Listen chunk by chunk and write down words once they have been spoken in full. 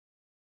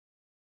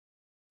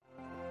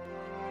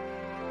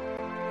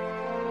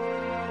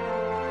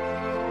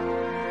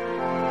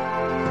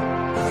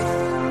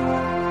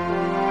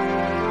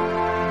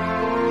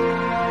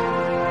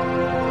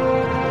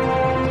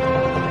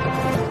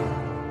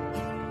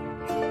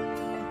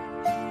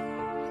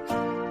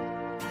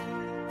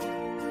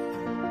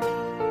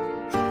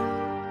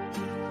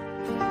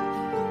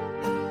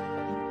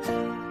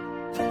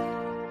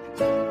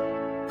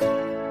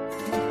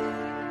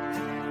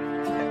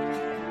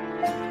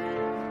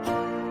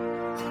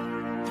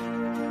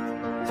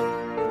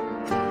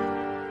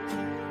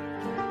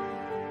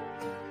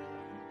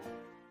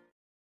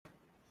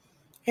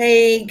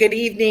Hey, good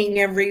evening,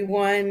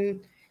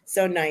 everyone.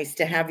 So nice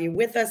to have you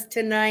with us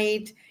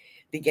tonight.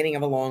 Beginning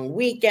of a long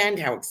weekend.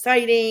 How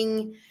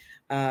exciting.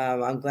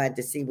 I'm glad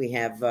to see we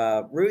have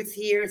Ruth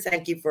here.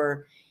 Thank you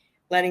for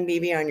letting me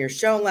be on your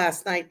show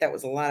last night. That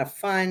was a lot of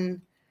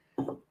fun.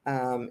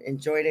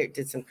 Enjoyed it.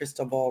 Did some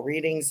crystal ball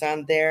readings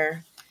on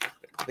there.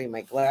 Clean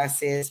my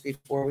glasses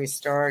before we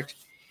start.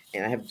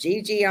 And I have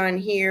Gigi on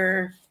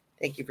here.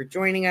 Thank you for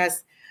joining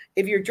us.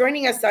 If you're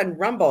joining us on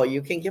Rumble,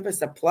 you can give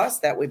us a plus.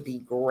 That would be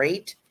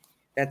great.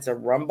 That's a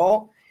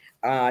Rumble.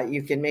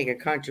 You can make a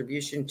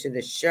contribution to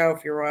the show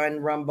if you're on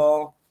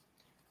Rumble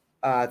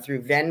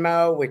through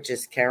Venmo, which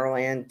is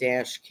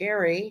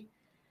Carol-Ann-Carey.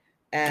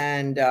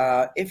 And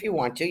if you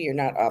want to, you're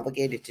not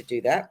obligated to do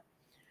that.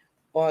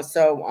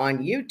 Also on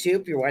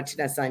YouTube, if you're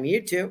watching us on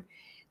YouTube,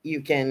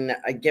 you can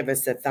give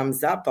us a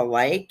thumbs up, a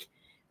like,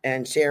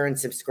 and share and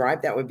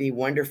subscribe. That would be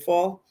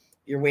wonderful.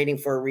 If you're waiting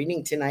for a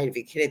reading tonight, if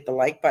you can hit the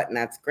like button,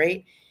 that's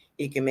great.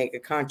 You can make a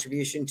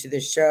contribution to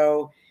the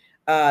show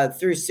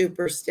through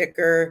Super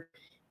Sticker.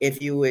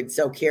 If you would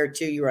so care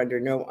to, you're under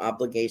no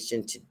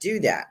obligation to do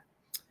that.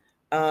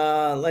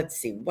 Let's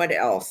see, what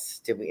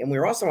else did we? And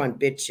we're also on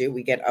BitChute.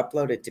 We get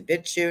uploaded to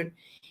BitChute,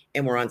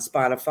 and we're on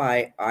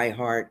Spotify,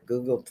 iHeart,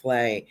 Google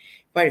Play,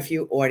 quite a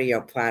few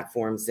audio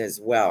platforms as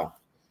well.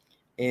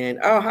 And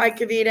oh, hi,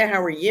 Kavita.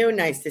 How are you?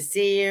 Nice to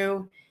see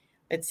you.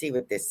 Let's see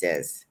what this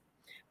is.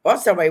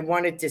 Also, I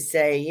wanted to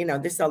say,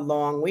 this is a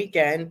long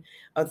weekend.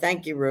 Oh,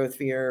 thank you, Ruth,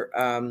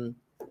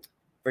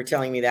 for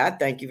telling me that.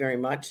 Thank you very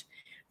much.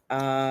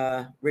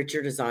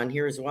 Richard is on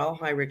here as well.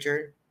 Hi,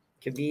 Richard.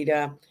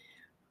 Kavita.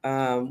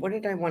 What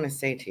did I want to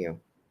say to you?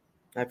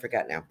 I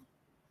forgot now.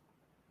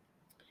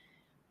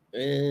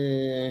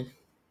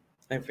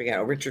 I forgot.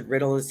 Oh, Richard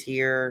Riddle is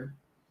here.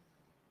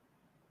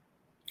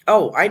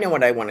 Oh, I know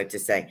what I wanted to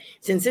say.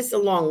 Since it's a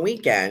long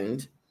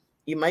weekend,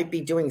 you might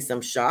be doing some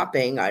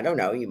shopping. I don't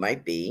know. You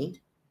might be.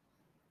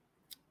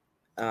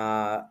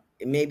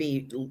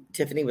 Maybe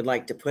Tiffany would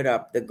like to put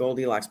up the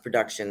Goldilocks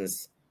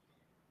Productions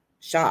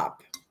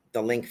shop,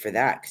 the link for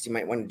that, because you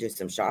might want to do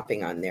some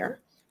shopping on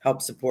there.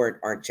 Help support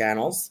our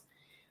channels.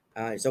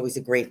 It's always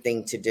a great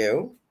thing to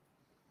do.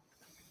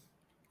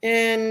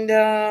 And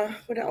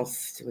what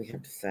else do we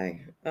have to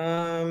say?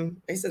 I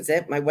guess that's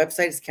it. My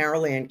website is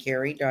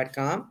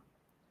carolancarey.com.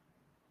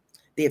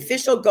 The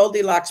official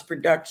Goldilocks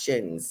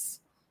Productions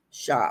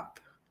shop.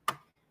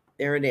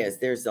 There it is.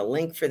 There's a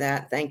link for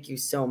that. Thank you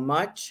so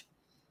much.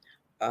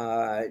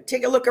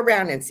 Take a look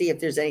around and see if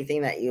there's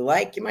anything that you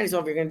like. You might as well,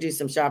 if you're going to do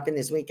some shopping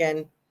this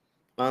weekend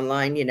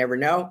online, you never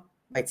know.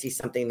 Might see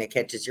something that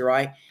catches your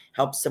eye.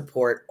 Help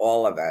support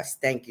all of us.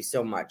 Thank you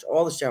so much.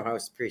 All the show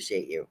hosts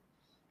appreciate you.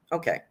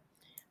 Okay.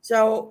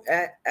 So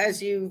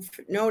as you've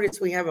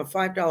noticed, we have a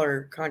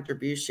 $5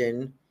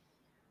 contribution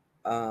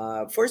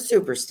for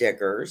super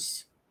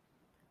stickers.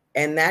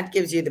 And that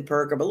gives you the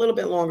perk of a little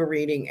bit longer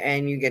reading,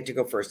 and you get to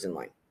go first in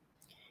line.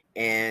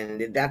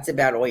 And that's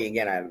about all you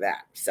get out of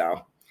that.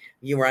 So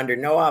you are under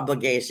no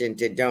obligation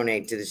to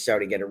donate to the show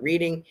to get a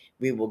reading.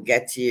 We will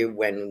get to you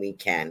when we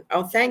can.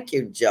 Oh, thank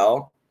you,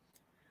 Jill.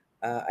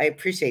 I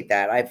appreciate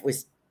that. I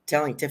was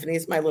telling Tiffany,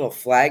 it's my little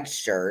flag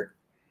shirt,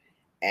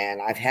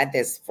 and I've had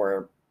this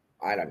for,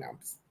 I don't know,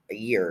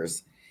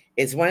 years.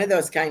 It's one of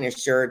those kind of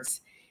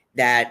shirts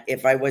that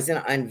if I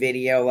wasn't on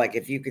video, like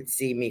if you could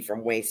see me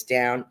from waist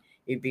down,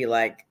 you'd be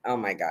like, oh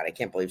my God, I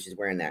can't believe she's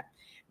wearing that.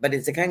 But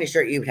it's the kind of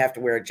shirt you'd have to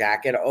wear a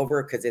jacket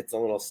over because it's a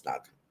little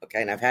snug. Okay.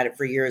 And I've had it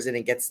for years and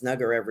it gets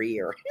snugger every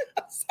year.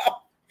 So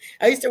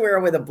I used to wear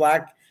it with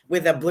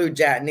a blue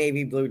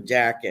navy blue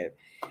jacket,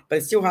 but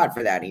it's too hot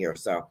for that here.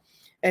 So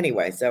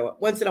anyway, so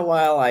once in a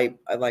while, I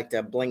like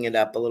to bling it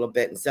up a little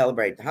bit and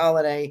celebrate the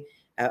holiday.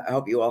 I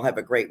hope you all have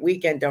a great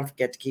weekend. Don't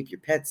forget to keep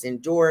your pets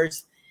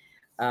indoors.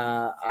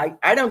 I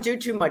don't do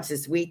too much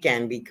this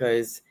weekend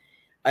because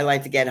I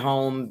like to get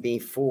home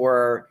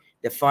before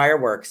the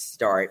fireworks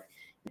start.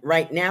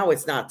 Right now,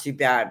 it's not too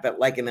bad, but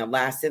like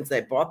since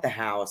I bought the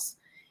house,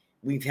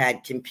 we've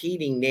had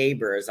competing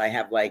neighbors. I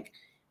have like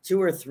 2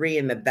 or 3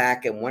 in the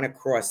back and one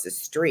across the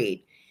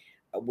street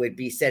would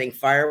be setting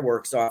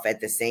fireworks off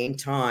at the same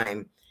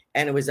time.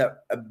 And it was a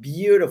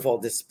beautiful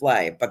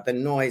display, but the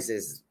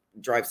noises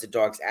drives the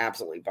dogs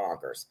absolutely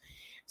bonkers.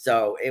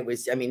 So it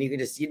was, I mean, you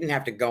didn't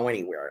have to go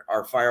anywhere.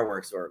 Our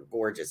fireworks were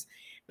gorgeous.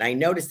 And I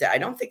noticed that I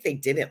don't think they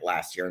did it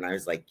last year. And I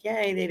was like,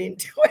 yay, they didn't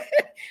do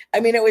it. I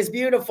mean, it was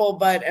beautiful,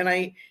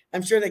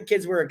 I'm sure the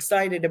kids were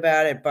excited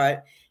about it,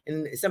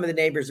 and some of the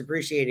neighbors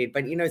appreciated,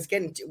 but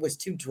it was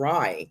too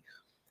dry.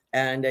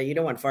 And you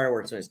don't want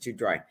fireworks when it's too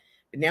dry.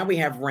 But now we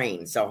have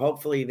rain. So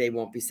hopefully they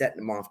won't be setting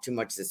them off too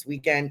much this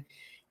weekend.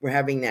 We're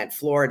having that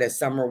Florida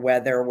summer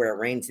weather where it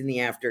rains in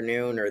the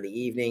afternoon or the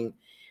evening.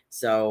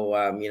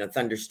 So,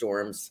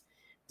 thunderstorms.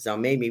 So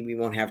maybe we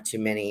won't have too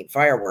many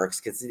fireworks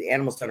because the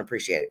animals don't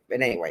appreciate it.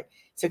 But anyway,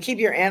 so keep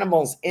your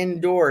animals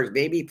indoors.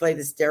 Maybe play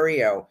the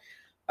stereo.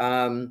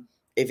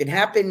 If it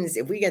happens,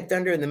 if we get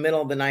thunder in the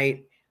middle of the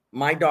night,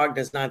 my dog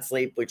does not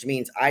sleep, which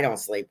means I don't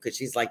sleep because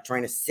she's like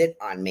trying to sit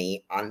on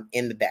me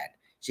in the bed.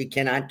 She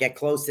cannot get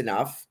close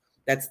enough.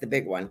 That's the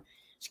big one.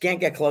 She can't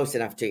get close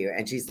enough to you.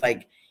 And she's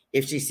like,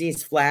 if she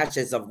sees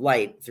flashes of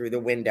light through the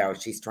window,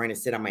 she's trying to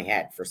sit on my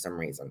head for some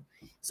reason.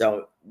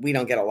 So we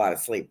don't get a lot of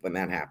sleep when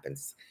that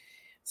happens.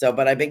 So,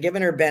 but I've been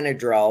giving her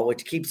Benadryl,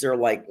 which keeps her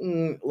like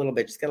a little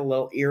bit. She's got a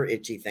little ear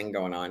itchy thing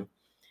going on.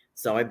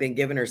 So I've been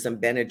giving her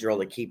some Benadryl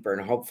to keep her,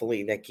 and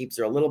hopefully that keeps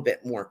her a little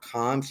bit more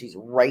calm. She's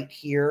right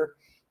here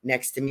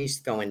next to me. She's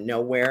going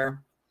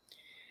nowhere.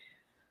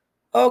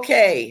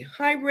 Okay.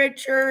 Hi,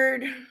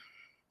 Richard.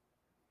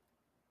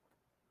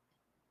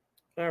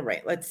 All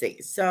right. Let's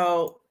see.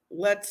 So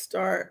let's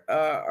start.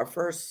 Our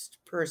first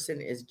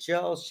person is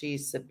Jill. She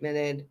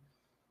submitted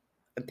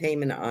a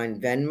payment on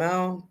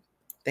Venmo.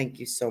 Thank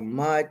you so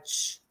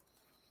much,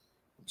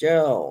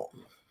 Jill.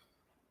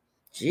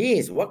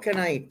 Geez, what can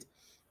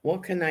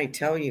I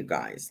tell you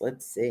guys?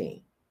 Let's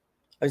see.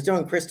 I was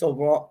doing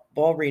crystal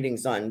ball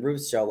readings on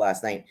Ruth's show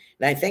last night,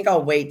 and I think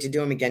I'll wait to do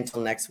them again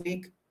till next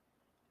week.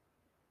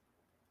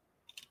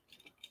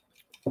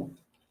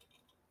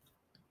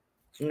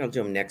 I'll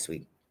do them next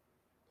week.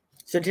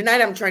 So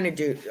tonight I'm trying to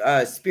do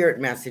spirit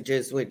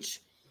messages,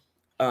 which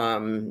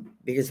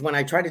because when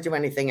I try to do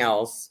anything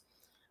else,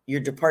 your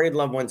departed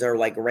loved ones are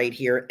like right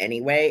here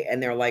anyway,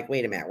 and they're like,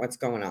 wait a minute, what's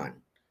going on?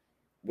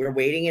 We're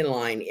waiting in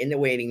line in the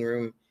waiting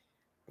room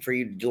for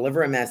you to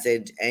deliver a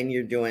message, and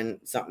you're doing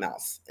something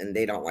else, and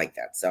they don't like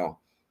that. So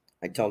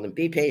I told them,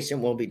 be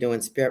patient. We'll be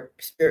doing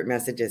spirit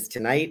messages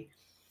tonight.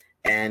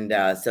 And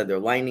so they're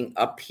lining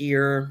up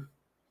here.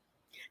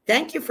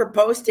 Thank you for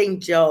posting,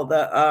 Jill.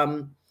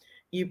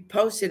 You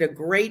posted a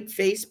great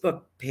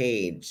Facebook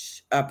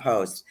page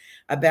post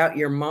about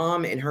your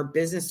mom and her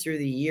business through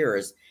the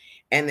years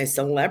and the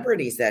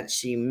celebrities that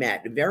she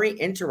met. Very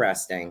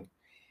interesting,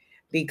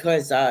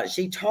 because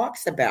she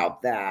talks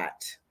about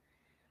that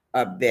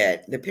a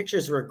bit. The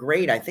pictures were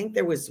great. I think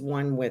there was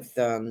one with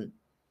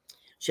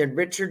she had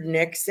Richard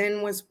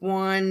Nixon was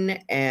one,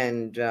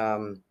 and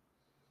a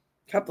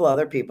couple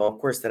other people, of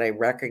course, that I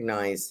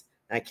recognize.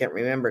 I can't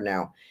remember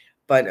now,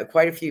 but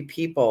quite a few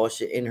people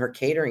in her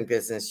catering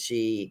business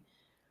she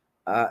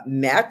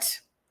met,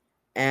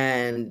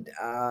 and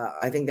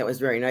I think that was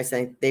very nice.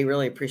 They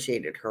really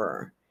appreciated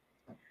her.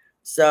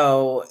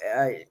 So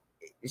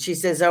she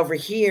says over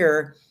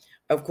here,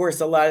 of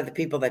course, a lot of the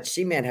people that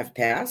she met have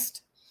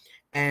passed.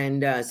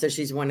 And so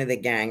she's one of the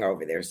gang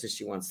over there. So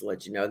she wants to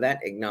let you know that,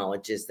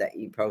 acknowledges that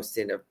you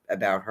posted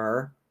about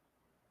her.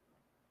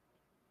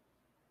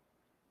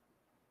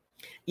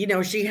 You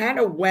know, she had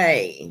a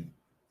way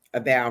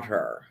about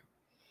her.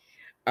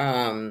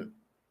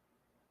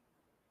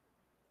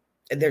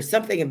 There's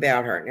something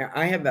about her. Now,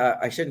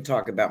 I shouldn't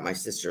talk about my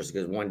sisters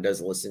because one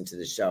does listen to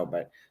the show,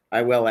 but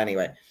I will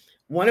anyway.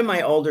 One of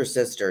my older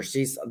sisters,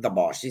 she's the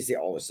boss. She's the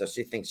oldest, so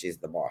she thinks she's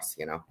the boss,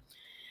 you know.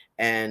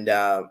 And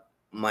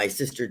my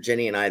sister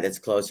Jenny and I, that's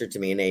closer to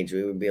me in age,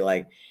 we would be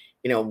like,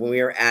 you know, when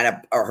we were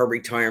at her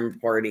retirement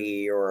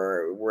party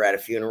or we're at a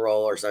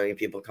funeral or something,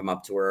 people come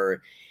up to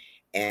her,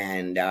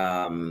 and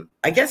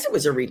I guess it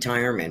was a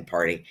retirement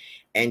party,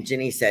 and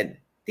Jenny said,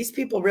 these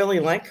people really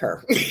like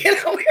her. You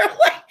know, we were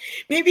like,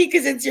 maybe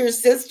because it's your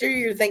sister,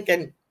 you're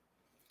thinking,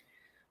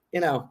 you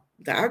know,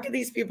 how could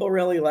these people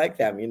really like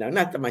them? You know,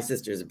 not that my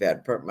sister's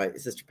my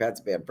sister Pat's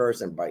a bad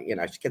person, but you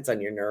know, she gets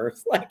on your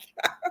nerves. Like,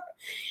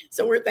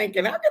 so we're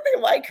thinking, how could they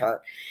like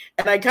her?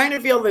 And I kind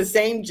of feel the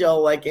same,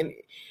 Jill. Like,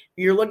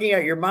 you're looking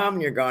at your mom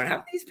and you're going, how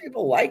do these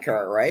people like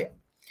her, right?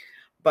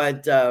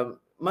 But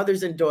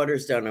mothers and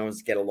daughters don't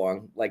always get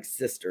along, like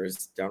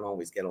sisters don't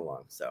always get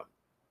along. So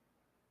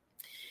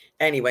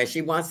anyway,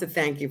 she wants to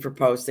thank you for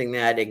posting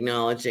that,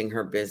 acknowledging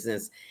her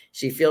business.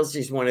 She feels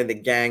she's one of the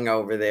gang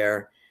over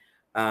there.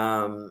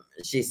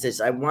 She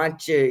says, I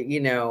want you, you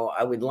know,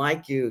 I would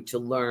like you to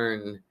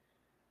learn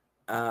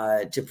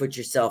to put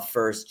yourself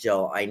first,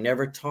 Jill. I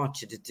never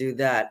taught you to do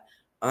that.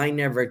 I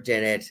never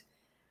did it.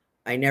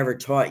 I never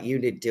taught you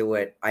to do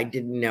it. I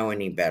didn't know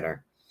any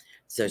better.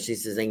 So she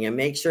says, and you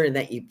make sure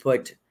that you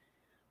put,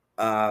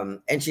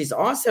 and she's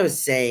also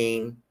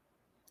saying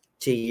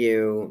to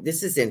you,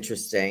 this is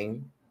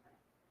interesting.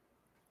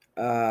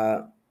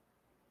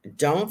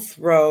 Don't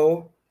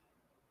throw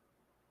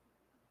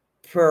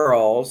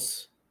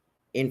pearls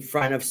in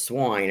front of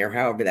swine, or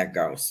however that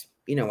goes.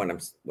 You know what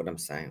I'm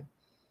saying.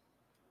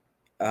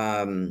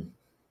 Don't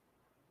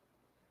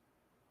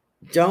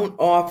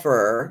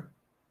offer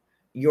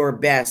your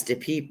best to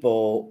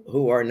people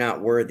who are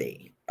not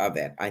worthy of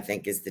it, I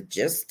think is the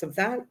gist of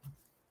that.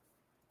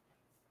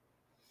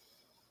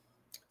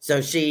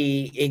 So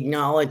she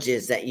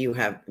acknowledges that you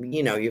have,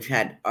 you know, you've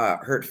had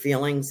hurt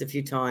feelings a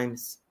few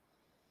times.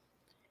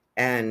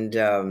 And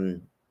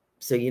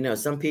so, you know,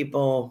 some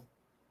people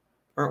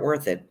aren't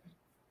worth it,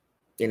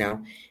 you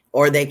know,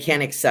 or they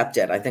can't accept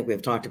it. I think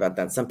we've talked about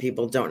that. Some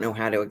people don't know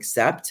how to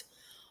accept,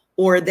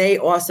 or they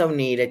also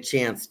need a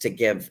chance to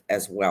give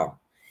as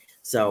well.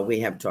 So we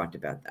have talked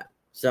about that.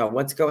 So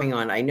what's going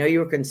on? I know you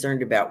were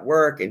concerned about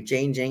work and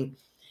changing.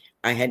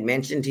 I had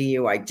mentioned to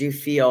you, I do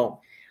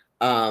feel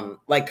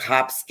like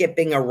hop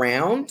skipping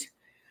around.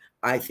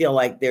 I feel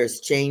like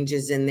there's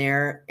changes in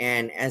there.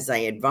 And as I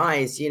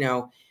advise, you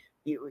know,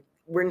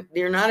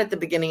 you're not at the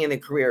beginning of the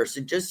career.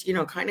 So just,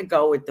 kind of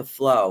go with the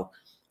flow.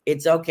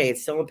 It's okay.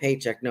 It's still a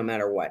paycheck no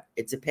matter what.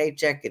 It's a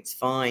paycheck. It's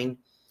fine.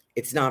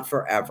 It's not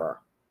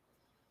forever.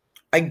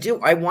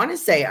 I want to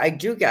say, I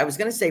was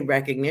going to say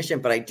recognition,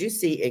 but I do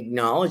see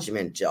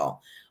acknowledgement,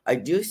 Jill. I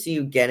do see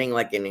you getting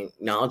like an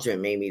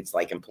acknowledgement. Maybe it's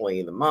like employee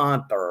of the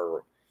month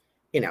or,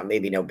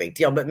 maybe no big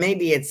deal, but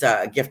maybe it's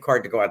a gift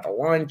card to go out to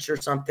lunch or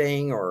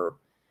something, or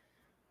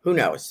who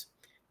knows.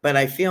 But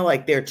I feel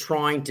like they're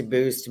trying to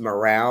boost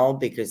morale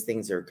because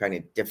things are kind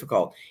of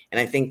difficult. And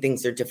I think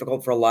things are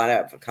difficult for a lot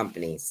of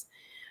companies.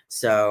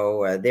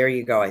 So there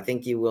you go. I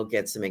think you will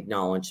get some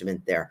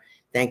acknowledgement there.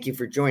 Thank you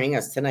for joining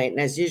us tonight. And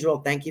as usual,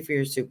 thank you for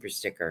your super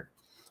sticker.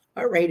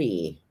 All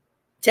righty.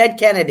 Ted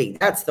Kennedy.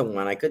 That's the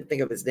one. I couldn't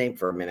think of his name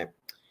for a minute.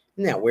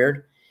 Isn't that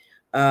weird?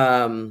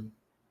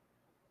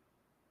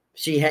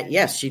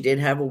 She did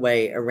have a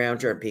way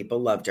around her. People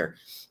loved her.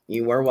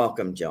 You are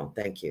welcome, Jill.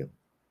 Thank you.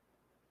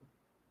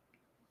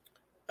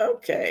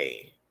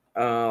 Okay.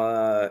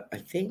 I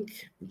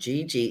think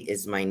Gigi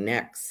is my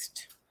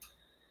next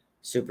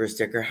super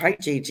sticker. Hi,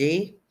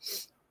 Gigi.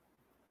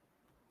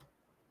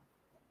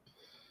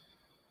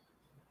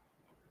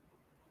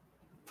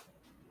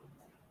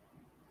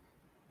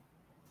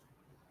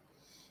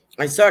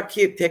 I saw a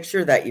cute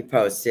picture that you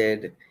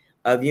posted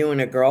of you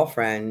and a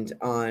girlfriend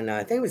on,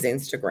 I think it was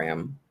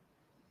Instagram.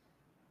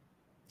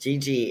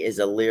 Gigi is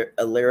a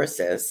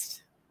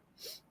lyricist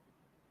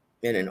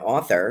and an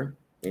author,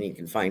 and you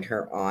can find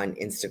her on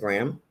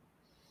Instagram.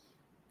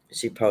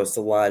 She posts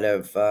a lot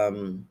of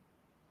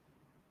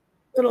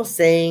little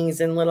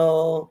sayings and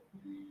little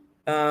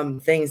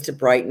things to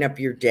brighten up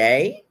your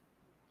day.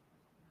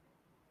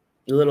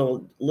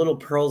 Little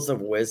pearls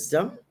of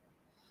wisdom,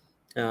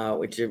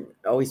 which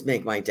always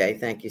make my day.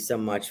 Thank you so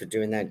much for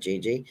doing that,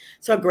 Gigi.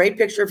 So a great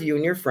picture of you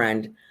and your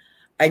friend,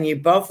 and you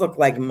both look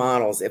like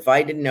models. If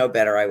I didn't know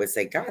better, I would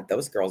say, God,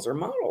 those girls are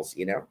models.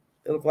 They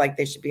look like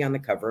they should be on the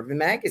cover of a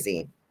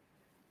magazine.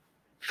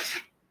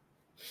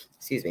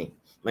 Excuse me.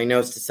 My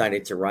nose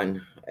decided to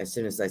run as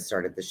soon as I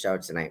started the show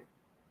tonight.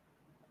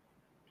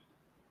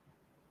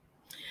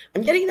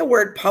 I'm getting the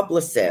word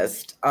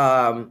publicist.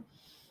 And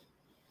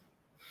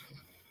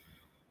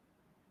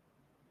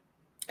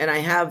I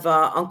have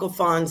Uncle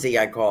Fonzie,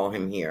 I call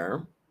him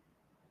here.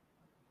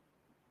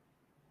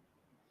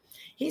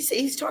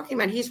 He's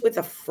talking about he's with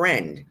a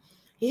friend.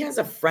 He has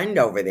a friend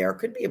over there.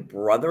 Could be a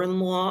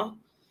brother-in-law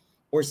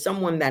or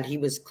someone that he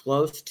was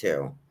close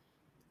to.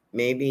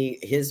 Maybe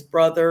his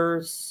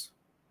brothers.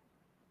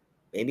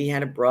 Maybe he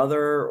had a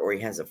brother, or he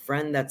has a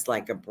friend that's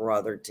like a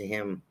brother to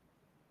him.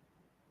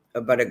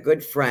 But a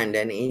good friend,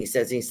 and he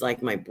says he's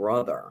like my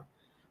brother.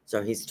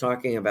 So he's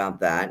talking about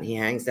that. He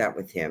hangs out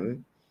with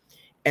him.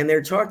 And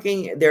they're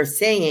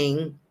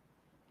saying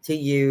to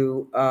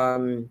you,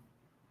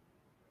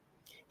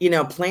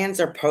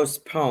 plans are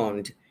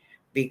postponed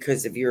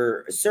because of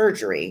your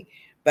surgery,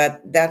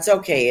 but that's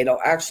okay. It'll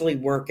actually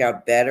work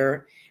out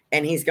better.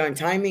 And he's going,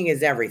 timing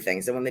is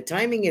everything. So when the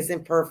timing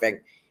isn't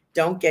perfect,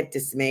 don't get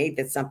dismayed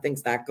that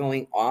something's not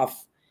going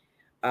off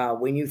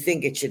when you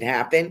think it should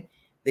happen.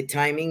 The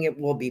timing, it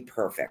will be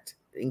perfect.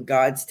 In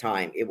God's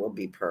time, it will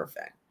be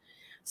perfect.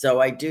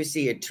 So I do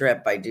see a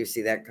trip. I do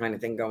see that kind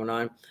of thing going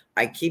on.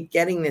 I keep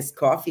getting this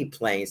coffee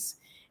place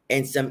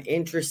and some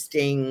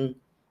interesting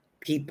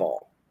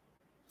people.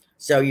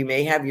 So you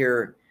may have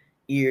you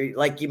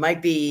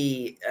might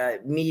be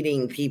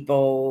meeting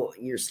people.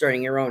 You're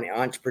starting your own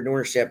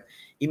entrepreneurship.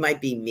 You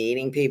might be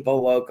meeting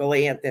people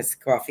locally at this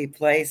coffee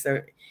place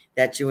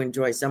that you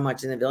enjoy so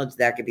much in the village.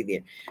 That could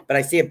be but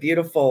I see a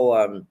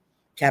beautiful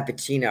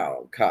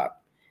cappuccino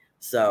cup.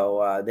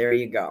 So there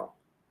you go.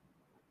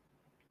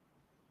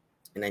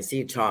 And I see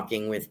you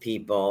talking with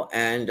people,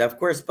 and of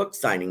course, book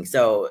signing.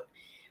 So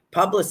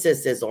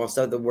publicist is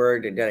also the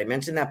word. Did I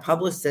mention that?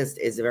 Publicist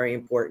is very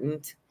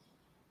important.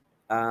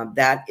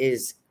 That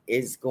is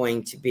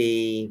going to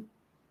be,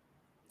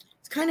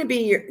 it's kind of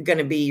going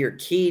to be your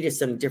key to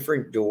some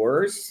different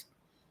doors.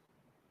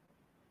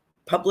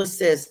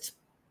 Publicist,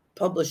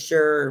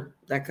 publisher,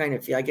 that kind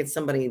of feel. I get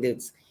somebody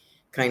that's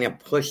kind of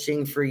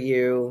pushing for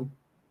you.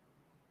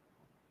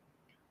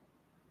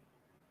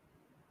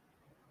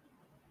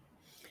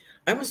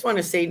 I almost want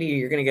to say to you,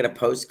 you're going to get a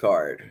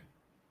postcard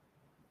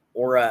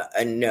or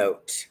a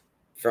note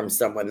from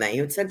someone that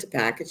you had sent a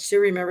package to.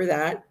 Remember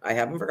that? I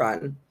haven't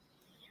forgotten.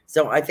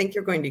 So I think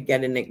you're going to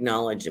get an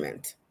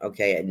acknowledgement.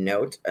 Okay, a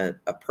note,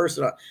 a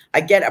personal.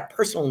 I get a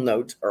personal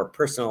note or a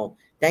personal.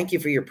 Thank you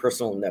for your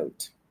personal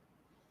note.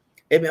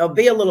 It'll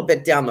be a little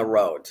bit down the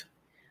road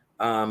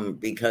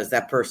because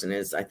that person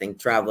is, I think,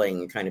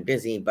 traveling and kind of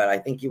busy. But I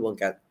think you will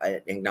get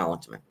an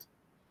acknowledgement.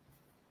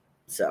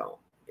 So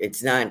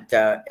it's not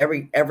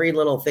every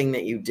little thing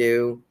that you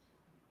do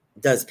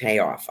does pay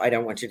off. I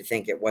don't want you to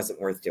think it wasn't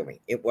worth doing.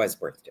 It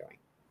was worth doing.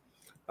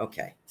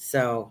 Okay,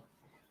 so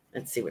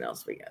let's see what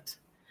else we got.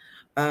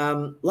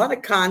 A lot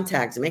of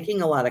contacts,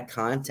 making a lot of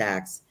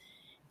contacts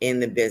in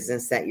the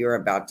business that you're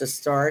about to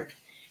start.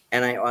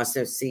 And I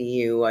also see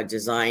you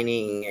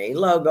designing a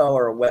logo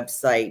or a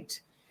website.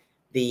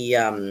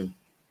 The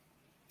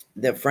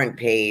the front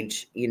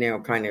page,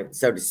 kind of,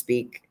 so to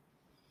speak.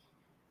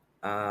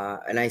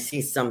 And I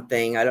see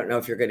something, I don't know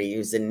if you're going to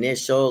use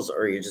initials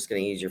or you're just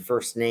going to use your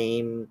first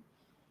name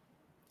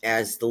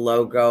as the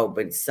logo,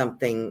 but it's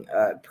something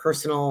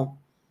personal,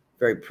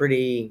 very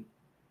pretty.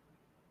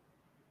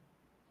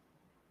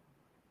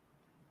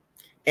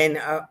 And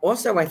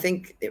also, I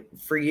think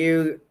for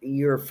you,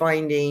 you're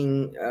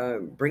finding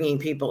bringing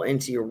people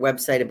into your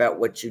website about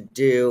what you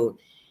do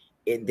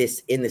in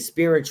the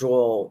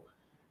spiritual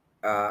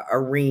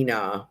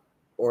arena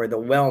or the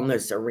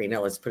wellness arena.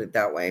 Let's put it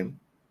that way.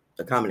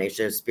 The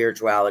combination of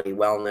spirituality,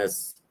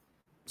 wellness,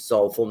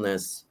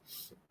 soulfulness.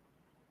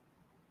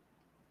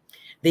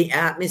 The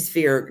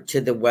atmosphere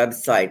to the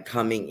website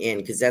coming in,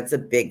 because that's a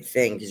big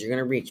thing, because you're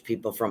going to reach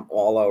people from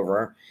all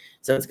over.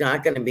 So it's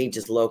not going to be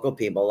just local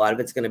people. A lot of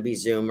it's going to be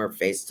Zoom or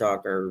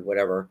FaceTalk or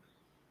whatever.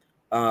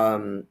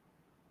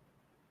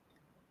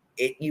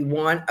 You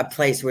want a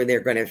place where they're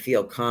going to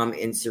feel calm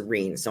and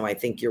serene. So I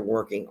think you're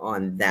working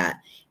on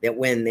that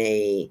when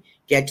they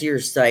get to your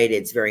site,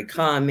 it's very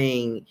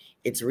calming,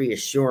 it's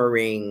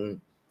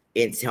reassuring,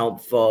 it's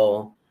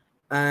helpful,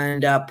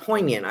 and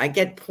poignant. I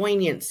get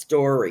poignant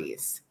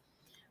stories.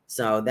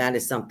 So that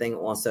is something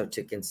also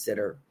to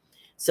consider.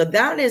 So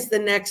that is the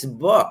next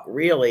book,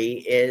 really,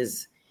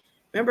 is,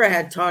 remember I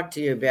had talked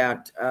to you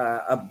about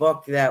a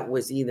book that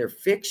was either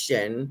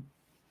fiction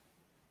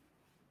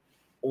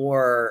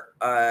or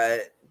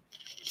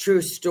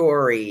true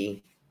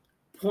story,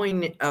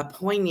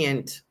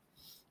 poignant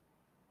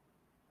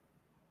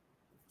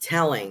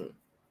telling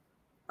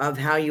of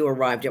how you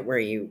arrived at where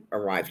you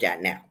arrived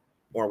at now,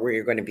 or where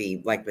you're going to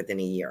be like within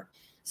a year.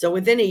 So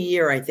within a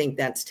year, I think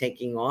that's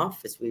taking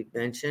off, as we've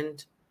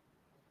mentioned.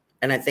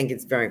 And I think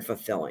it's very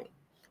fulfilling.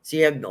 So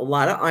you have a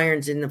lot of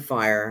irons in the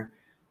fire.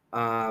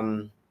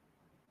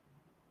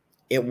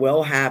 It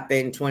will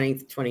happen.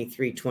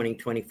 2023,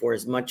 2024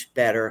 is much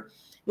better.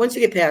 Once you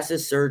get past the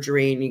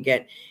surgery and you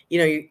get,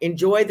 you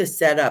enjoy the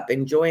setup,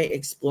 enjoy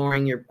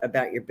exploring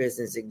about your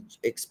business,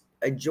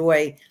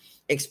 enjoy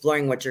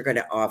exploring what you're going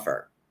to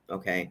offer.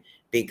 Okay.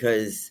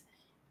 Because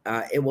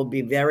it will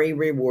be very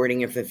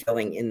rewarding and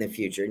fulfilling in the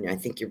future. And I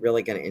think you're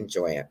really going to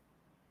enjoy it.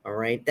 All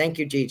right. Thank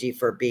you, Gigi,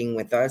 for being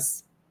with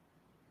us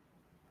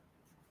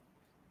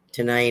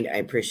tonight. I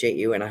appreciate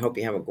you, and I hope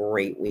you have a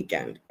great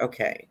weekend.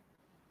 Okay.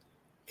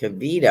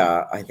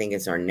 Kavita, I think,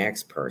 is our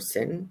next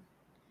person.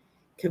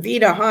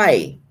 Kavita,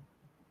 hi.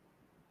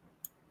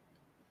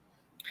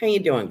 How you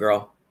doing,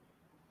 girl?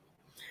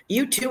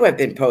 You too have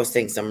been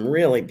posting some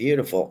really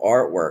beautiful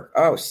artwork.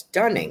 Oh,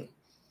 stunning.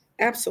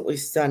 Absolutely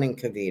stunning,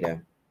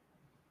 Kavita.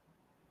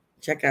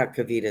 Check out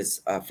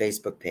Kavita's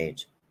Facebook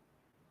page.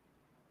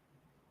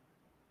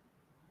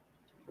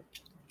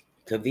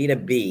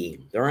 Kavita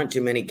B. There aren't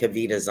too many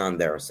Kavitas on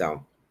there,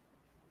 so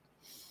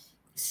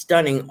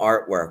stunning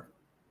artwork.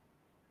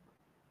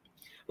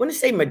 I want to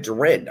say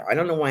Madrid. I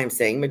don't know why I'm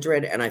saying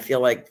Madrid, and I feel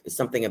like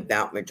something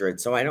about Madrid.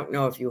 So I don't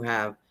know if you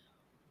have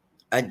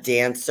a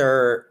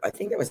dancer. I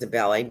think it was a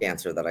ballet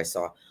dancer that I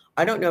saw.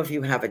 I don't know if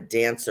you have a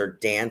dancer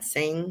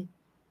dancing,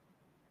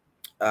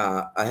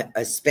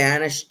 a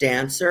Spanish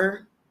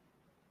dancer,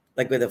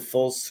 like with a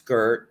full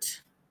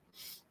skirt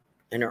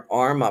and her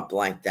arm up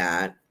like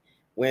that,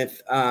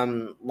 with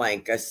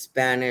like a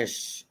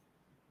Spanish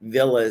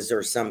villas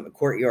or some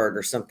courtyard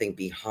or something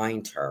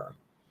behind her.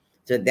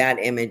 So that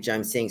image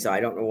I'm seeing. So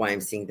I don't know why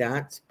I'm seeing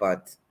that,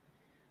 but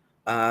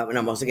and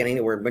I'm also getting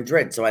the word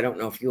Madrid. So I don't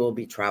know if you will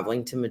be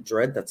traveling to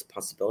Madrid. That's a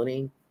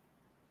possibility.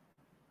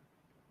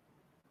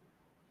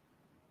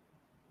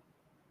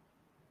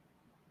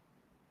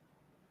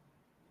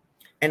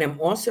 And I'm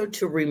also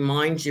to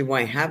remind you,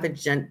 I have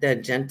the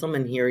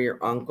gentleman here, your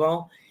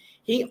uncle.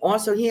 He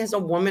has a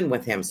woman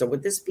with him. So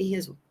would this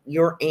be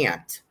your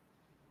aunt?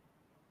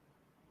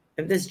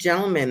 And this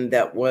gentleman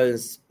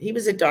he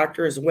was a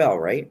doctor as well,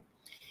 right?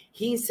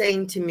 He's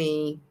saying to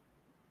me,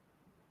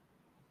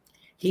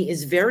 he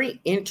is very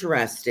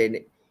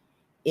interested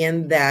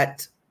in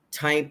that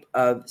type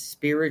of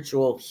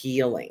spiritual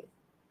healing,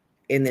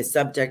 in the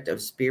subject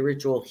of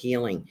spiritual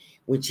healing,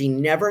 which he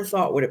never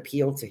thought would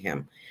appeal to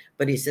him.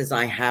 But he says,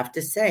 I have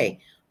to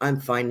say,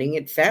 I'm finding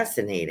it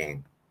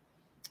fascinating.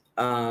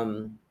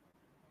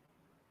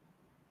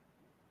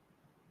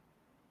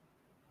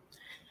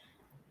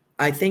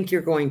 I think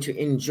you're going to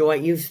enjoy.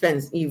 You've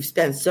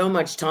spent so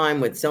much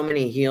time with so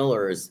many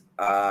healers,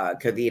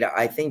 Kavita.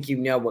 I think you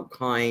know what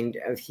kind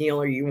of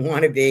healer you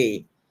want to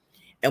be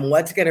and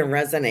what's going to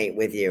resonate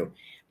with you.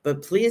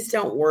 But please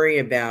don't worry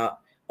about,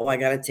 oh, I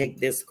got to take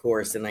this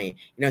course. And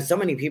so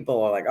many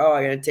people are like, oh,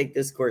 I got to take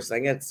this course. I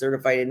got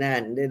certified in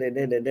that.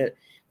 And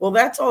well,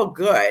 that's all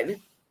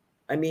good.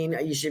 I mean,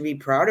 you should be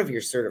proud of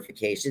your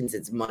certifications.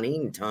 It's money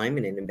and time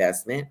and an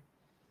investment.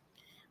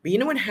 But you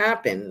know what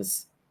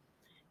happens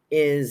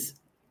is,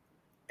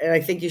 and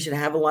I think you should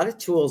have a lot of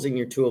tools in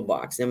your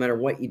toolbox, no matter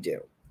what you do.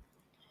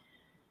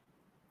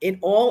 It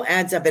all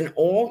adds up and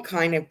all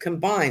kind of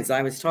combines.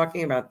 I was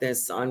talking about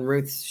this on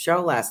Ruth's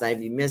show last night.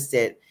 If you missed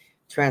it,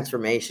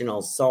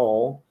 Transformational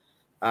Soul.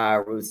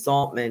 Ruth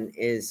Saltman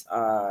is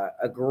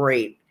a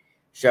great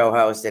show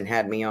host and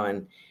had me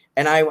on.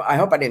 And I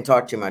hope I didn't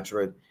talk too much,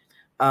 Ruth.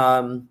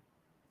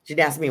 She'd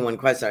asked me one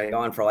question. I'd go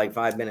on for like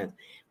 5 minutes.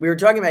 We were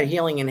talking about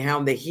healing and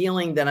how the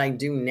healing that I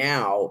do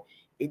now,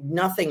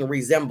 nothing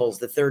resembles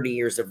the 30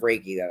 years of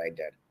Reiki that I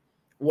did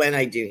when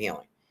I do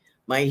healing.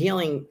 My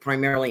healing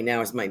primarily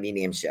now is my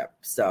mediumship.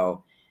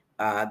 So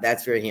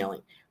that's very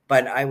healing.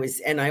 But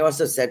I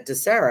also said to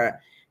Sarah,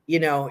 you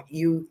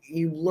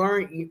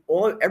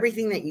learn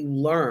everything that you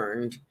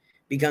learned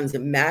becomes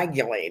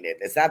amalgamated.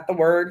 Is that the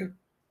word?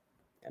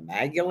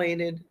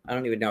 Amalgamated? I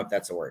don't even know if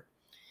that's a word.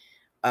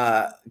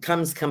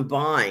 Comes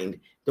combined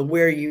to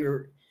where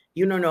you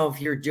don't know if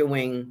you're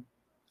doing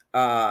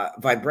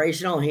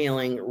vibrational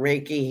healing,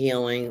 Reiki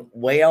healing,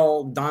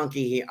 whale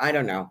donkey, I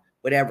don't know,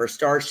 whatever,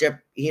 starship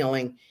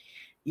healing.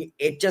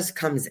 It just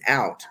comes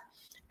out.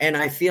 And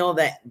I feel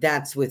that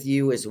that's with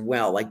you as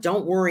well. Like,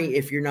 don't worry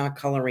if you're not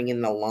coloring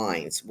in the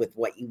lines with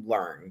what you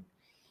learn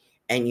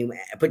and you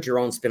put your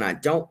own spin on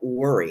it. Don't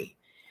worry,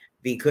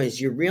 because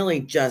you're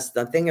really just,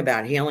 the thing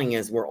about healing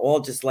is we're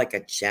all just like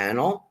a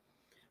channel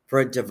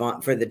for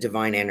the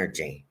divine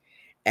energy.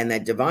 And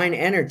that divine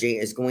energy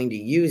is going to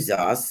use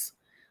us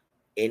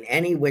in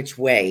any which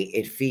way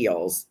it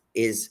feels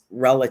is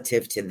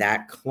relative to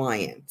that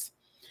client.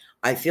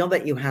 I feel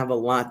that you have a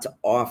lot to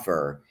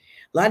offer,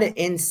 a lot of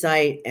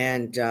insight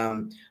and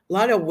a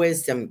lot of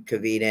wisdom,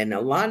 Kavita, and a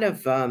lot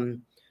of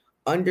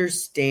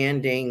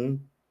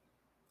understanding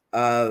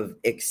of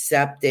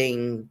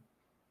accepting,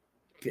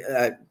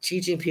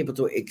 teaching people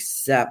to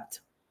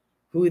accept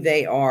who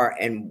they are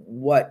and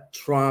what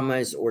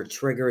traumas or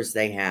triggers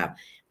they have.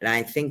 And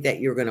I think that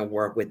you're going to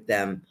work with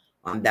them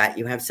on that.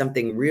 You have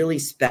something really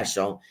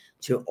special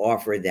to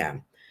offer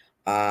them.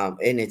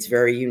 And it's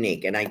very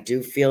unique. And I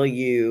do feel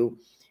you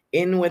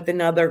in with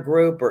another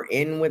group or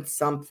in with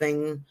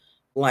something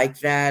like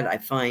that. I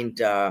find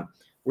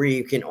where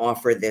you can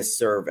offer this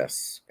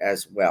service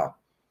as well.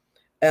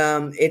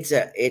 It's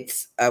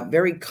a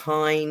very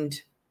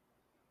kind,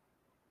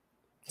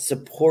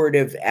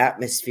 supportive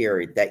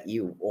atmosphere that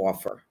you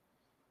offer.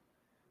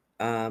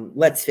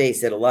 Let's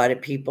face it, a lot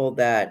of people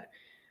that,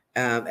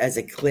 as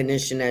a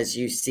clinician, as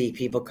you see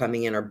people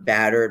coming in are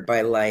battered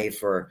by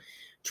life or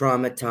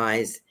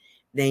traumatized,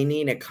 they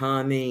need a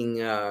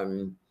calming,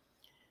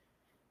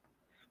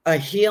 a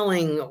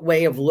healing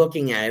way of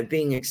looking at it,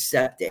 being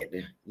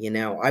accepted.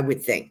 I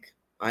would think,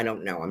 I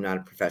don't know, I'm not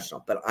a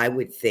professional, but I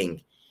would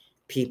think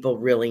people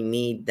really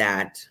need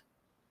that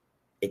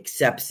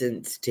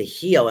acceptance to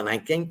heal. And I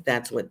think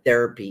that's what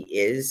therapy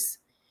is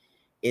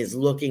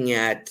looking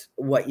at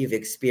what you've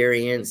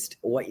experienced,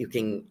 what you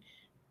can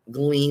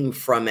glean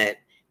from it,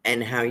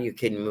 and how you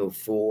can move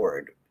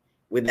forward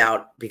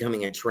without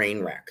becoming a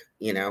train wreck,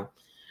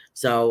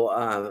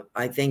 So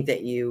I think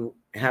that you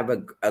have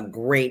a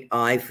great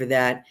eye for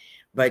that,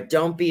 but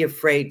don't be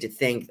afraid to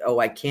think, oh,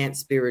 I can't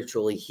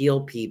spiritually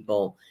heal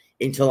people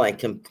until I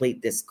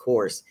complete this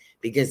course,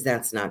 because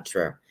that's not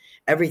true.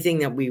 Everything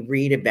that we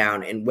read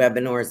about in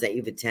webinars that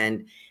you've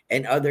attended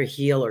and other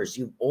healers,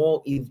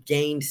 you've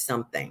gained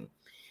something.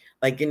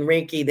 Like in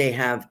Reiki, they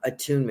have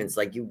attunements,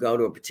 like you go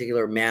to a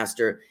particular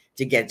master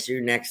to get to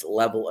your next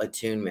level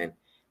attunement.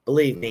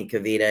 Believe me,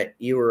 Kavita,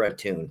 you are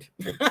attuned.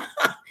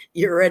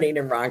 You're ready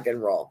to rock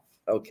and roll.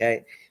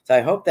 Okay. So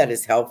I hope that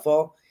is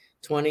helpful.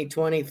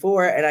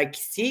 2024. And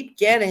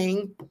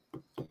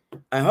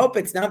I hope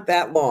it's not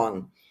that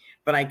long,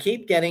 but I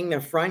keep getting the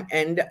front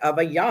end of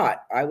a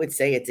yacht. I would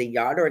say it's a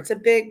yacht or it's a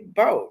big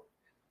boat.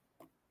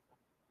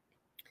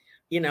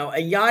 A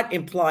yacht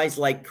implies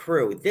like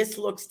crew. This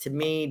looks to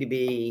me to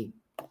be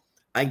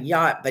a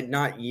yacht, but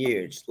not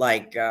huge.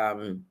 Like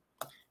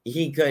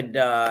he could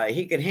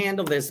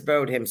handle this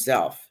boat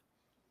himself.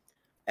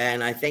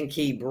 And I think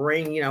he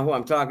who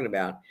I'm talking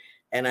about.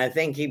 And I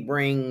think he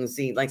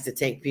likes to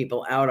take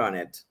people out on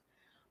it.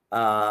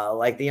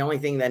 Like the only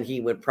thing that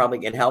he would probably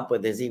get help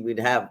with is he would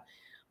have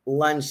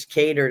lunch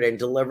catered and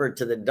delivered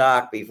to the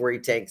dock before he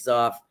takes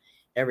off,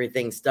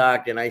 everything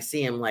stocked. And I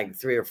see him like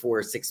 3 or 4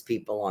 or 6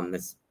 people on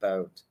this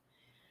boat.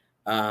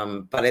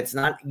 But it's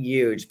not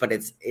huge, but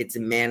it's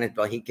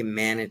manageable. He can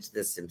manage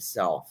this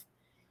himself.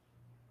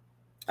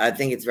 I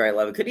think it's very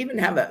low. It could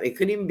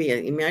even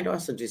be he might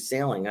also do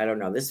sailing. I don't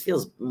know. This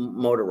feels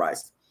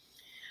motorized.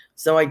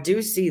 So I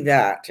do see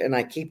that, and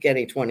I keep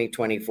getting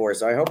 2024.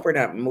 So I hope we're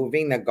not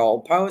moving the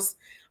goalposts.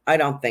 I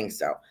don't think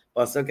so.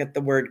 Also get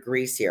the word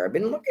Greece here. I've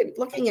been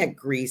looking at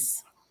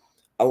Greece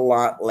a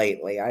lot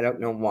lately. I don't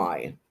know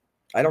why.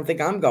 I don't think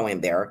I'm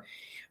going there,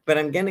 but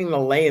I'm getting the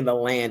lay of the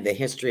land, the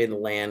history of the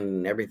land,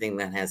 and everything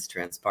that has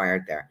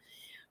transpired there,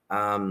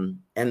 and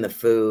the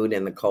food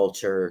and the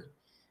culture.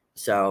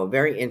 So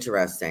very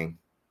interesting.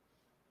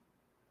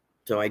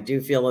 So I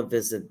do feel a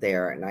visit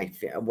there, and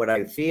what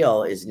I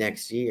feel is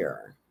next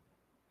year.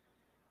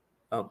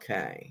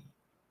 Okay.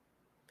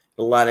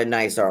 A lot of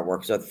nice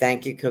artwork. So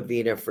thank you,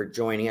 Kavita, for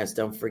joining us.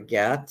 Don't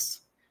forget.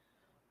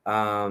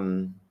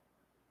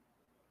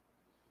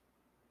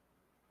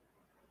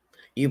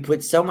 You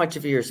put so much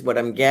of what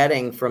I'm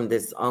getting from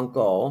this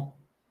uncle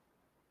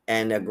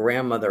and a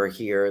grandmother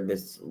here,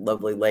 this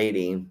lovely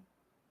lady.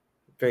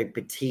 very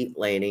petite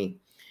lady.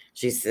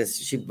 She says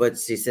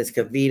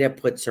Kavita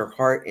puts her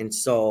heart and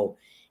soul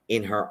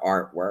in her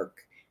artwork,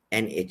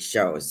 and it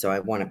shows. So I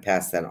want to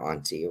pass that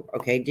on to you.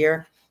 Okay,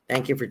 dear.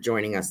 Thank you for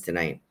joining us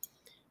tonight.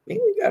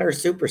 Maybe we got our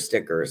super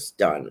stickers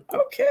done.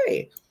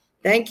 Okay.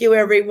 Thank you,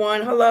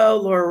 everyone. Hello,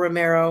 Laura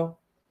Romero.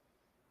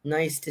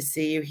 Nice to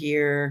see you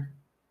here.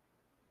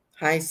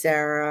 Hi,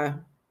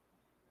 Sarah.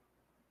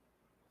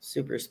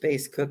 Super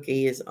Space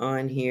Cookie is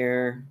on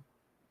here.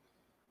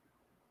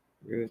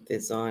 Ruth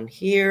is on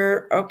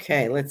here.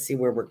 Okay, let's see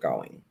where we're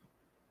going.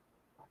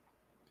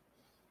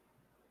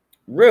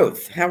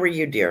 Ruth, how are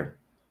you, dear?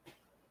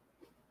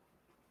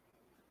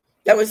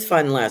 That was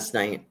fun last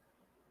night.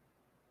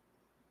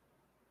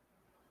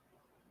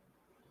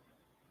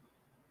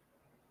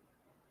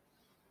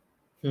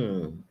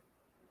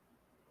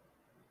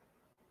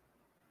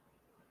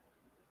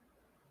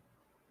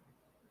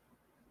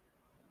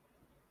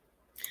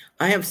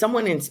 I have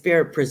someone in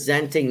spirit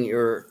presenting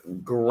your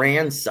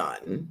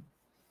grandson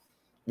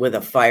with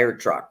a fire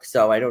truck.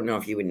 So I don't know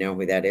if you would know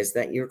who that is. Is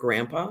that your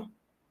grandpa?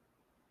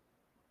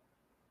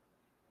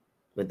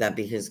 Would that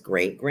be his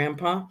great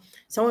grandpa?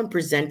 Someone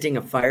presenting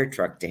a fire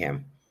truck to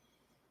him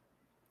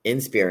in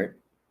spirit.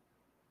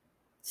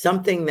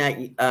 Something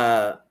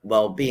that,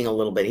 well, being a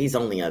little bit, he's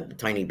only a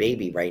tiny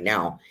baby right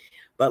now,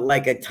 but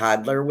like a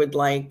toddler would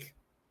like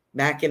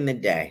back in the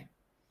day.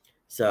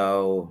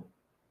 So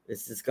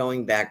this is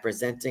going back,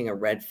 presenting a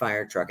red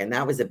fire truck. And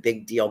that was a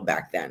big deal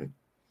back then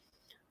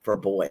for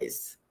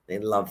boys. They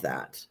love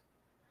that.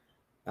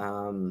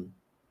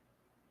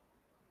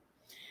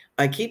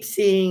 I keep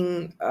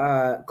seeing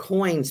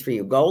coins for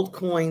you, gold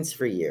coins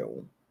for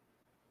you.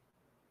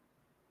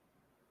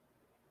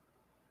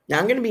 Now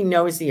I'm going to be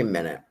nosy a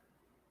minute.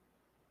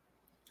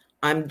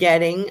 I'm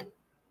getting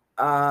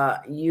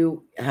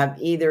you have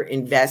either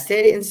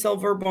invested in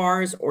silver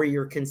bars or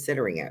you're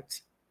considering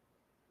it.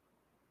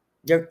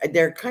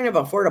 They're kind of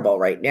affordable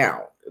right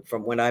now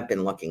from what I've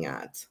been looking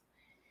at.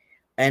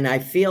 And I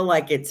feel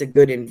like it's a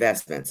good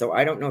investment. So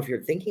I don't know if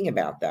you're thinking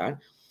about that.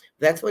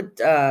 That's what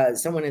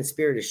someone in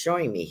spirit is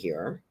showing me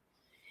here.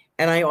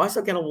 And I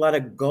also get a lot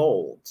of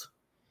gold.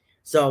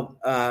 So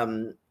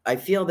I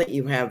feel that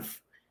you have,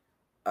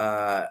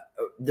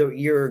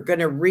 you're going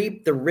to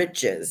reap the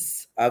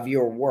riches of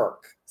your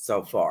work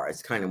so far.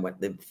 It's kind of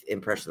what the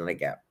impression that I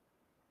get.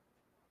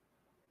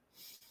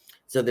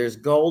 So there's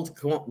gold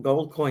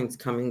coins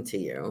coming to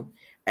you,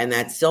 and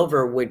that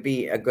silver would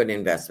be a good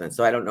investment.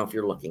 So I don't know if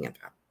you're looking at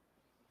that.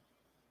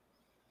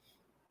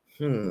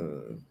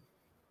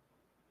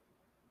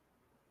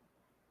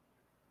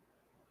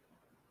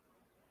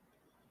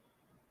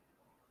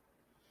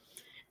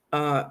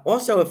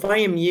 Also, if I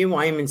am you,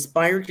 I am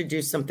inspired to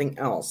do something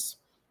else.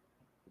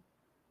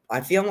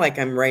 I feel like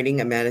I'm writing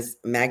a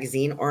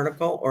magazine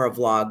article or a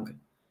vlog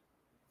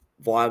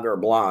or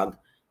blog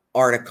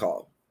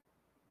article,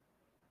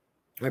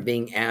 or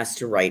being asked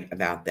to write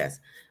about this.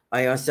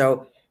 I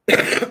also,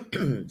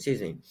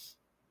 excuse me,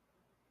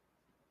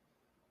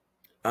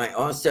 I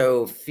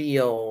also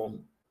feel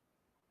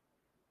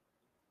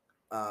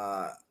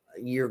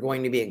you're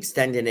going to be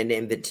extended an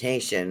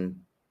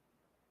invitation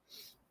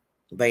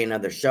by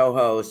another show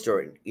host,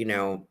 or, you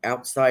know,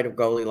 outside of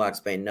Goldilocks,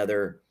 by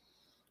another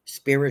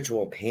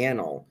spiritual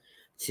panel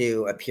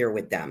to appear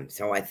with them.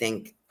 So I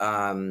think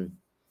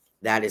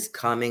that is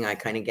coming. I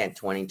kind of get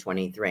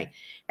 2023.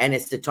 And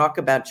it's to talk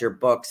about your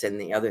books and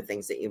the other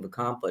things that you've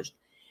accomplished.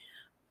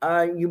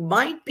 You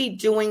might be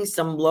doing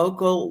some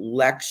local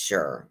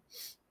lecture.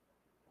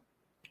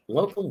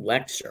 Local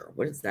lecture.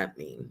 What does that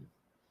mean?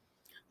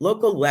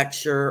 Local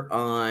lecture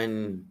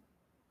on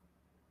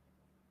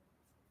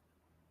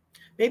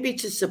maybe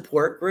to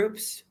support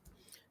groups.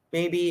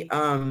 Maybe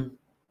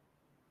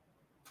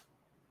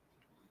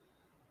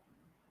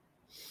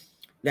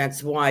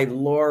that's why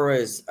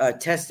Laura's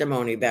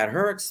testimony about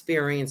her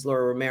experience,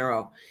 Laura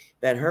Romero,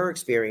 about her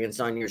experience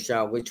on your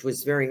show, which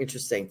was very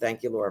interesting.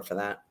 Thank you, Laura, for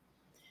that.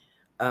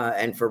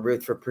 And for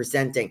Ruth for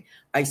presenting.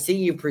 I see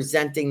you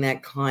presenting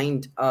that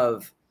kind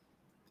of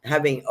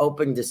having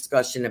open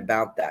discussion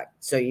about that.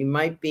 So you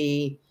might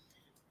be,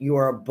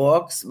 your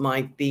books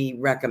might be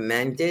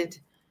recommended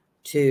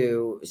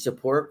to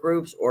support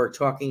groups, or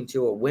talking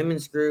to a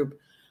women's group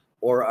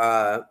or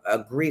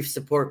a grief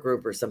support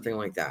group or something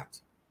like that.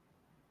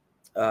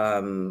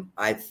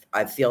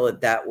 I feel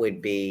that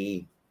would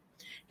be,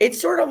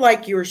 it's sort of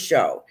like your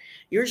show.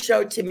 Your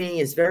show to me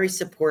is very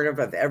supportive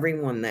of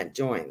everyone that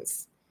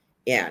joins.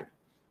 And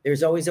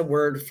there's always a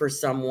word for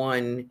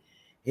someone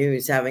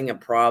who's having a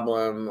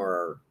problem,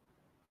 or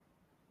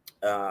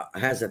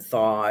has a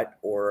thought,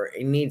 or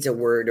needs a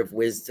word of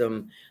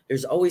wisdom.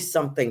 There's always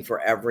something for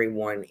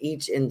everyone,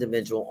 each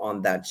individual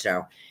on that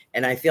show.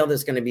 And I feel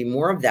there's going to be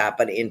more of that,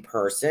 but in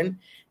person.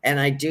 And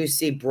I do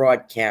see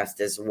broadcast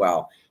as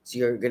well. So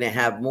you're going to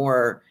have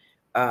more,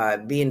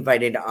 be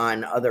invited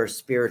on other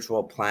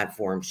spiritual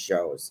platform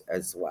shows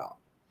as well.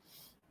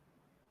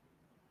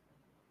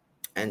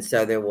 And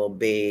so there will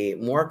be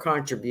more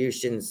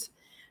contributions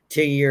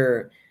to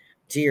your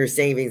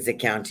savings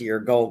account, to your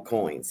gold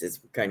coins, is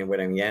kind of what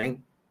I'm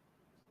getting.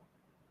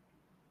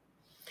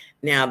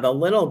 Now, the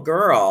little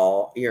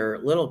girl, your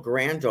little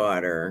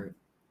granddaughter,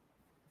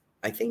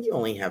 I think you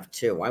only have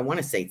two. I want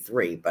to say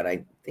three, but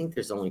I think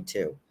there's only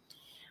two.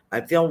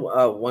 I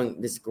feel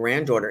this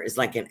granddaughter is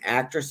like an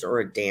actress or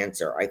a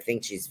dancer. I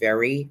think she's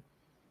very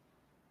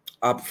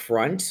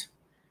upfront,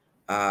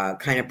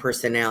 kind of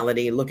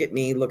personality. Look at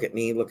me, look at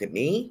me, look at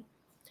me,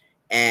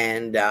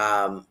 and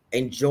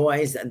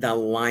enjoys the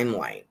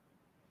limelight.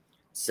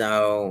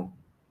 So,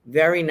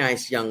 very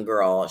nice young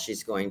girl.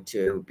 She's going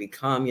to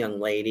become young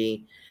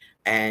lady.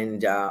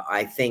 And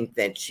I think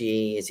that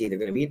she is either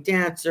going to be a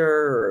dancer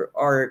or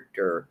art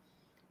or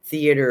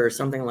theater or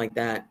something like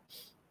that.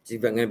 She's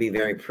going to be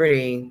very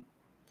pretty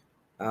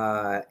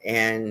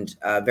and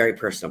very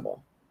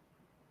personable.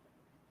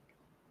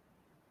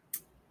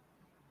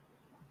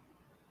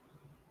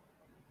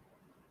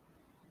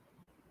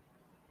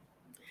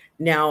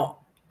 Now,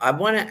 I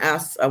want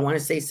to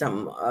say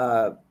something.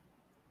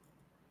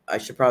 I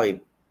should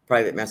probably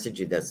private message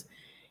you this.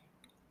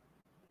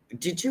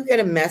 Did you get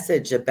a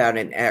message about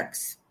an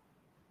ex?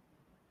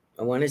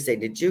 I want to say,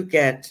 did you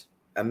get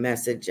a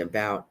message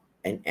about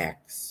an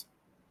ex?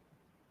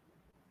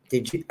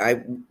 Let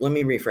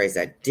me rephrase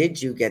that.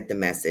 Did you get the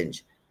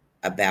message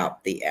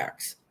about the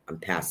ex? I'm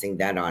passing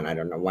that on. I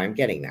don't know why I'm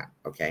getting that.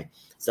 Okay.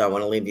 So I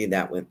want to leave you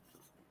that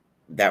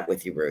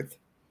with you, Ruth.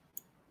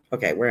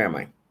 Okay, where am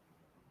I?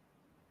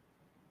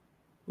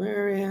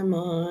 Where am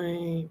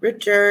I?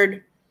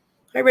 Richard.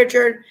 Hi,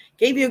 Richard.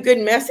 Gave you a good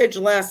message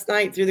last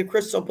night through the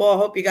crystal ball.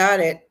 Hope you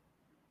got it.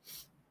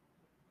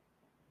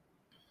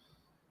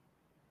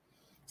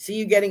 See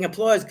you getting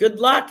applause. Good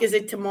luck. Is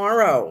it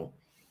tomorrow?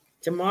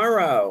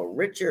 Tomorrow,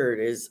 Richard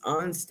is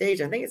on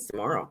stage. I think it's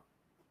tomorrow.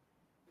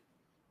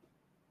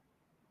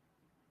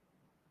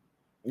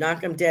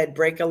 Knock 'em dead,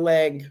 break a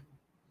leg.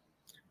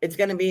 It's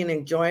going to be an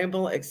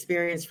enjoyable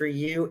experience for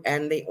you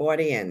and the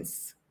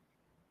audience.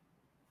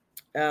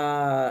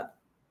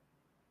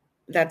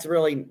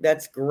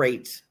 That's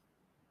great.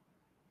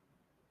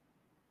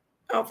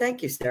 Oh,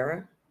 thank you,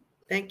 Sarah.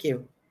 Thank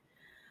you.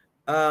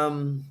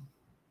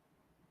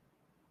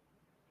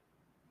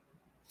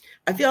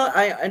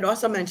 I'd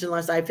also mentioned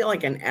last night, I feel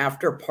like an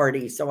after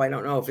party. So I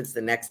don't know if it's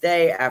the next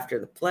day after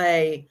the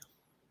play.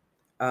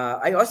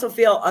 I also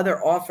feel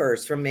other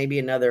offers from maybe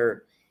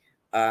another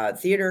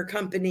theater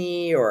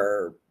company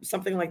or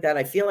something like that.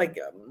 I feel like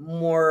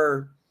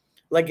more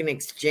like an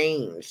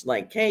exchange,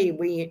 like, hey,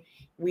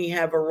 we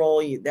have a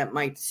role that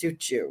might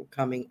suit you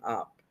coming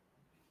up.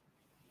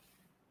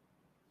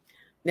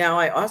 Now,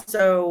 I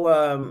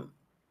also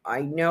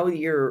I know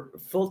your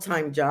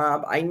full-time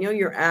job. I know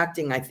your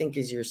acting, I think,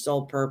 is your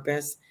sole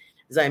purpose.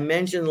 As I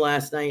mentioned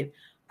last night,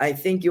 I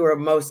think you are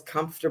most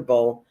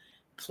comfortable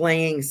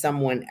playing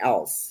someone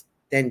else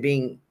than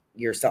being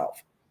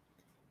yourself.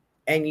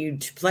 And you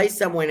play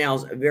someone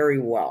else very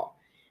well,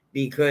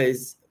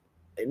 because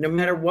no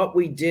matter what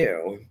we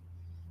do,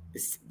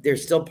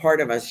 there's still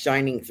part of us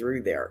shining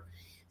through there.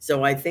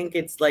 So I think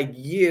it's like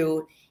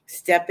you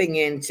stepping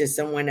into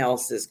someone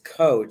else's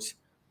coach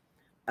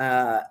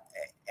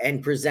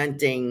and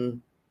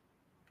presenting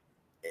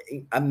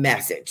a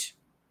message.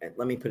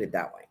 Let me put it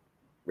that way,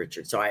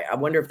 Richard. So I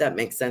wonder if that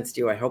makes sense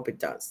to you. I hope it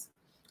does.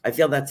 I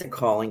feel that's a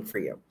calling for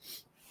you.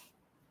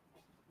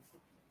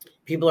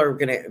 People are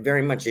going to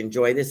very much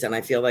enjoy this, and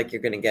I feel like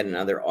you're going to get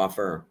another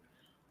offer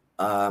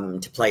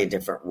to play a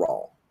different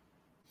role.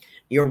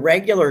 Your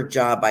regular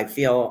job, I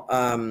feel,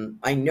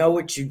 I know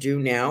what you do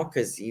now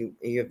because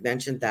you've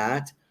mentioned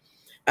that.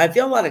 I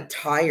feel a lot of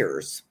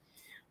tires.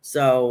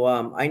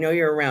 So I know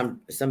you're around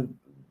some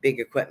big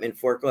equipment,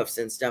 forklifts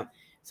and stuff.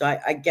 So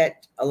I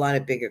get a lot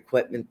of big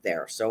equipment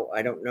there. So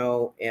I don't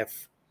know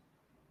if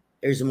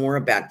there's more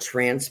about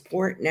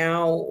transport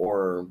now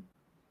or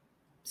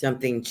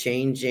something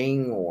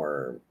changing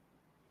or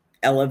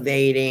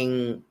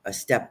elevating, a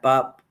step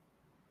up,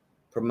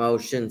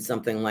 promotion,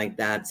 something like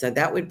that. So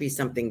that would be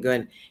something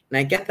good. And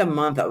I get the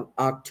month of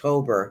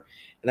October,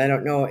 and I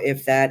don't know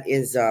if that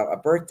is a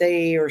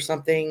birthday or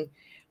something,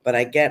 but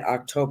I get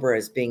October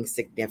as being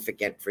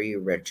significant for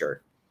you,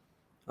 Richard.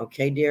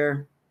 Okay,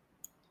 dear?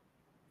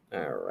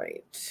 All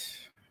right.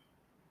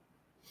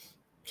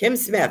 Kim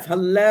Smith,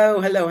 hello,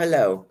 hello,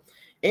 hello.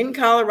 In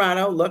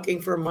Colorado,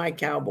 looking for my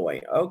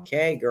cowboy.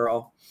 Okay,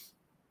 girl.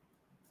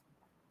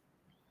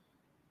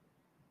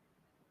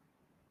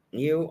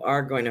 You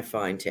are going to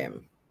find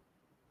him.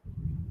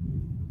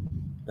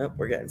 Oh,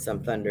 we're getting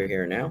some thunder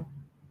here now.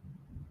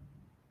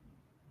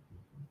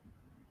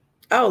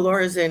 Oh,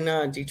 Laura's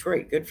in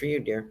Detroit. Good for you,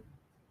 dear.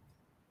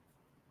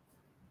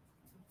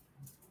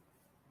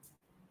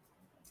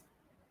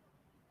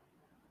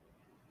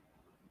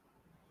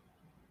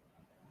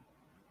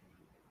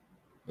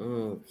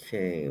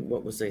 Okay,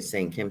 what was I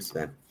saying? Kim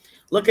Smith.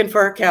 Looking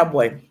for a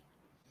cowboy.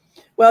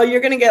 Well, you're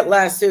going to get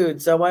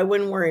lassoed, so I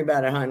wouldn't worry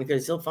about it, hon,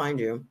 because he'll find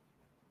you.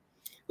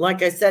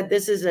 Like I said,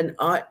 this is an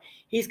odd.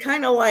 He's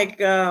kind of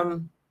like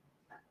odd,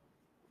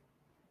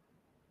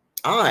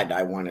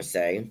 I want to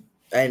say,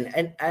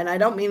 and I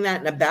don't mean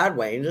that in a bad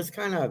way. Just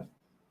kind of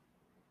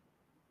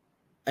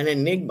an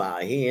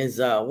enigma. He is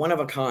one of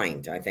a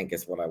kind, I think,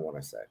 is what I want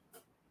to say.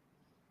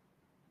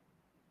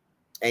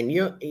 And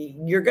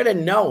you're going to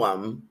know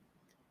him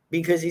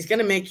because he's going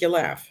to make you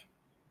laugh.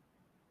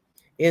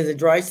 He has a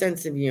dry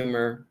sense of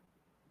humor,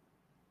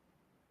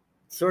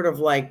 sort of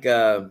like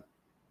I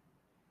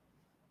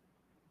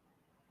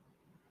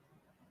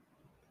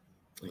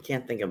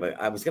can't think of it.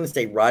 I was going to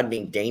say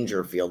Rodney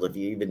Dangerfield, if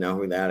you even know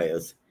who that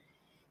is.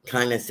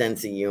 Kind of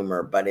sense of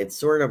humor, but it's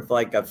sort of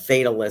like a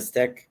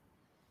fatalistic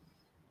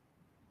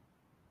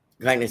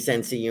kind of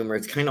sense of humor.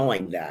 It's kind of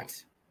like that,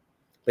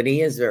 but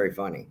he is very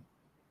funny.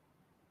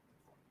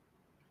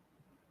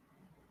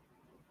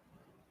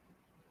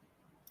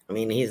 I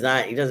mean, he's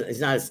not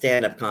a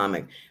stand-up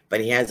comic, but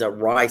he has a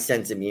wry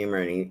sense of humor,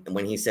 and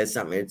when he says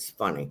something, it's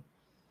funny,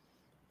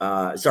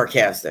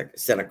 sarcastic,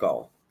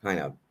 cynical kind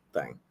of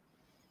thing.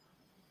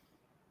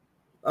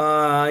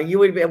 You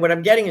would be, what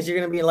I'm getting is you're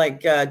going to be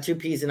like two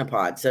peas in a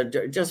pod. So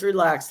just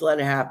relax, let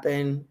it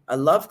happen. I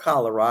love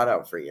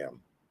Colorado for you.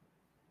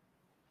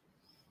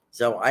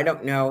 So I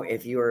don't know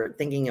if you were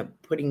thinking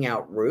of putting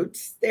out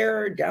roots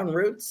there, down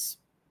roots.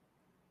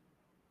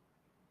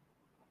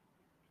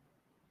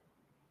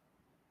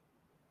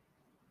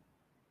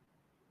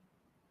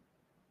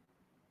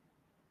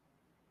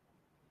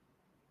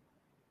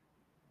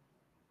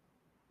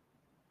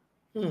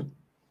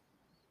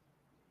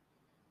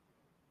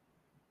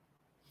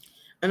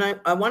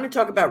 And I want to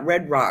talk about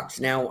Red Rocks.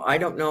 Now, I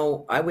don't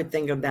know. I would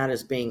think of that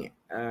as being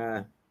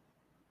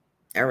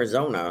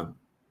Arizona,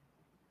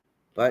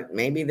 but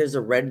maybe there's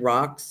a Red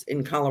Rocks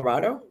in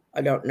Colorado.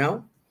 I don't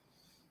know.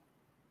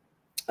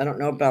 I don't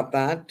know about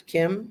that,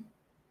 Kim.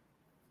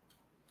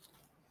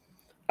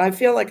 I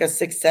feel like a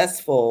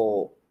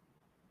successful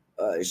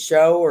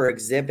show or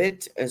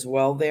exhibit as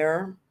well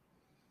there.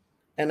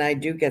 And I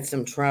do get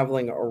some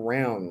traveling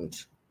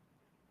around.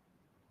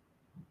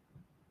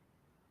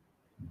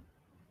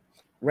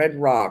 Red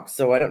Rock.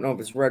 So I don't know if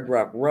it's Red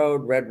Rock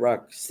Road, Red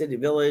Rock City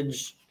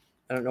Village.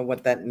 I don't know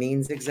what that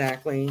means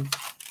exactly.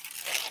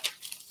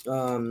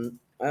 I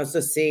also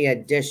see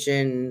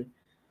addition.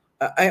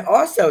 I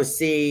also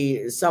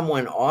see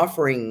someone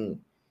offering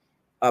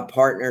a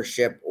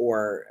partnership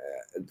or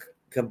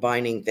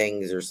combining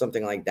things or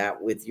something like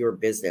that with your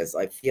business.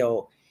 I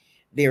feel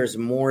there's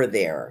more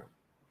there.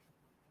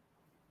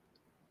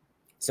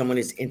 Someone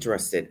is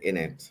interested in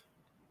it.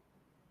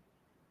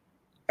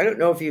 I don't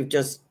know if you've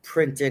just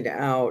printed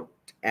out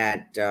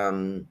at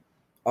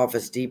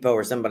Office Depot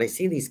or somebody. I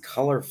see these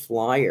color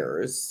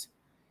flyers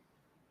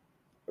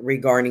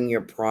regarding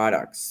your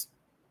products.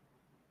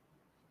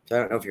 So I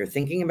don't know if you're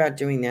thinking about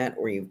doing that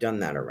or you've done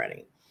that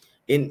already.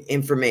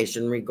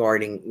 Information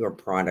regarding your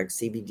product,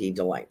 CBD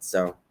Delight.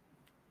 So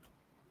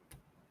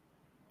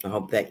I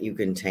hope that you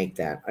can take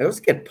that. I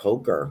also get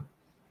poker.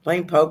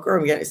 Playing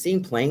poker,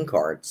 seeing playing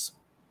cards.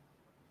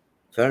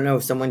 So I don't know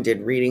if someone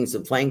did readings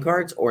of playing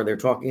cards or they're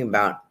talking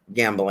about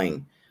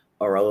gambling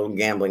or a little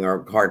gambling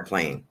or card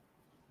playing.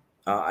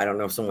 I don't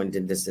know if someone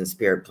did this in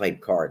spirit, played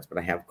cards, but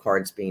I have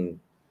cards being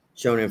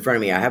shown in front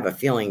of me. I have a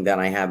feeling that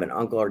I have an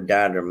uncle or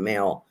dad or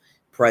male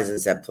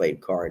presence that played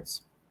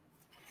cards.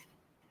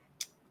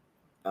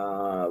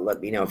 Let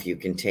me know if you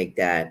can take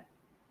that.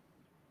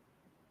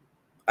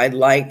 I'd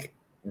like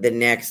the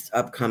next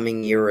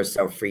upcoming year or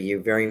so for you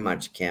very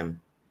much,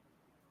 Kim.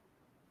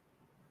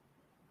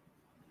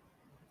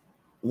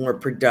 More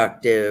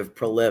productive,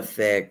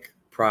 prolific,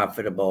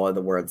 profitable are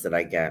the words that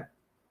I get.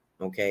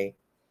 Okay.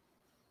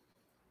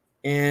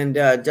 And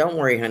don't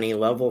worry, honey,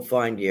 love will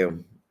find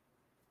you.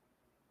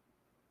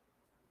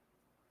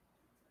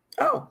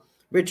 Oh,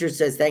 Richard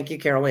says, thank you,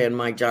 Carol Ann.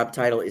 My job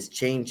title is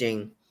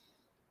changing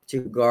to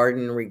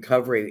garden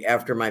recovery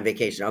after my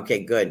vacation.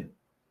 Okay, good.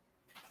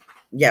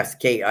 Yes,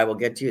 Kate, I will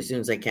get to you as soon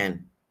as I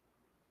can.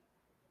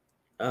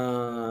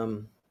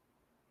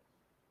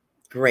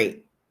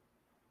 Great.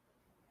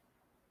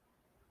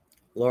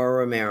 Laura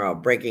Romero,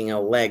 breaking a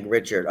leg,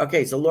 Richard.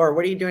 Okay, so Laura,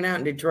 what are you doing out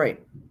in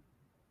Detroit?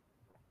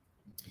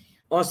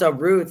 Also,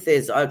 Ruth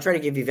is, I'll try to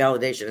give you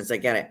validation as I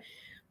get it.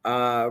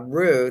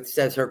 Ruth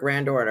says her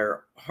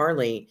granddaughter,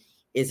 Harley,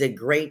 is a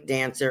great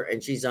dancer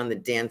and she's on the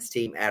dance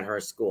team at her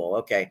school.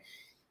 Okay.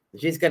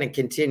 She's going to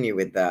continue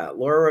with that.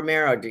 Laura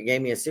Romero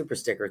gave me a super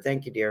sticker.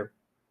 Thank you, dear.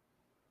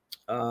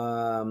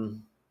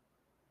 And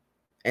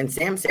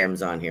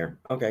Sam's on here.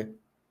 Okay.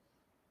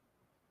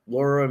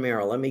 Laura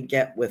Romero, let me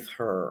get with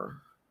her.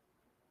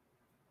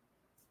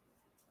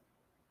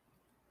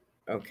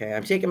 Okay,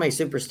 I'm taking my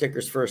super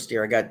stickers first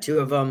here. I got 2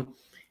 of them,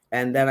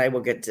 and then I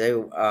will get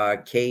to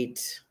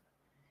Kate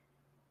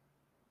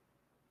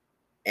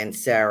and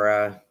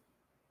Sarah,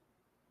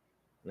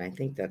 and I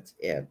think that's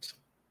it.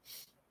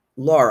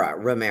 Laura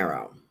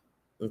Romero,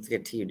 let's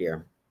get to you,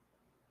 dear.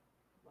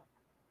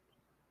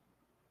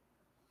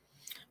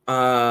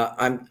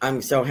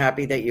 I'm so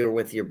happy that you're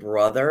with your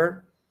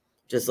brother,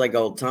 just like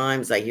old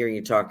times. I hear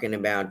you talking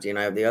about,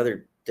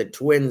 the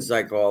twins,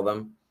 I call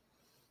them,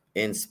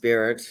 in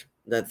spirit.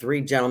 The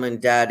 3 gentlemen,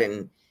 dad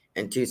and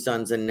 2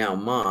 sons, and now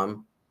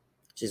mom.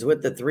 She's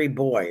with the 3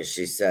 boys,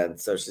 she said.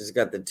 So she's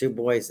got the 2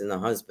 boys and the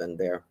husband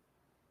there.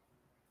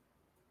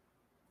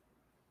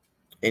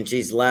 And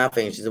she's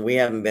laughing. She said, we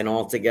haven't been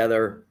all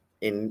together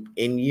in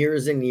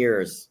years and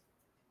years.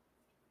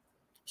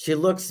 She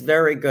looks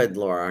very good,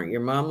 Laura. Your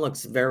mom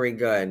looks very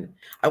good.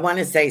 I want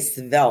to say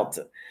svelte.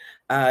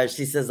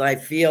 She says, I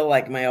feel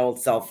like my old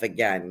self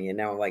again,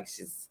 like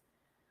she's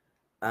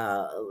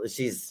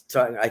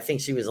talking, I think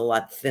she was a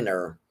lot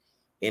thinner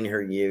in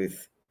her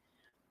youth.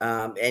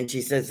 And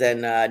she says,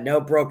 and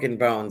no broken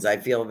bones.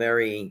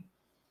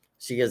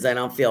 She goes, I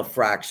don't feel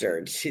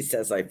fractured. She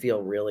says, I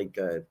feel really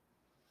good.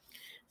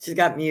 She's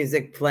got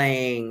music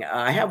playing.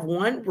 I have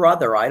one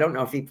brother. I don't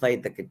know if he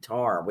played the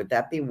guitar. Would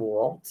that be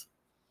Walt?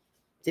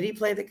 Did he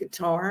play the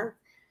guitar?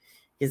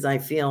 Because I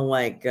feel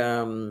like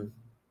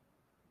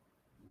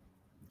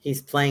he's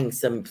playing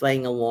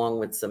along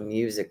with some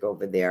music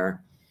over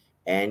there.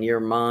 And your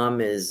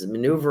mom is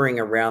maneuvering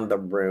around the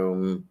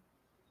room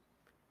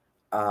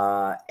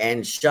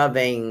and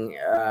shoving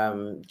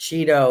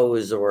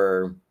Cheetos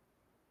or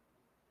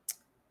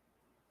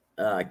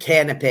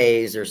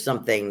canapes or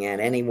something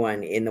at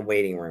anyone in the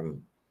waiting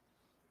room.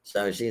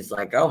 So she's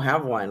like, oh,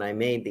 have one. I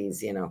made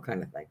these, kind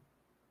of thing.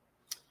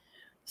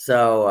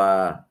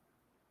 So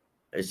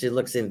she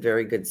looks in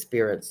very good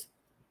spirits.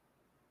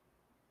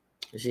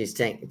 She's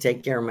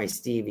take care of my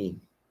Stevie.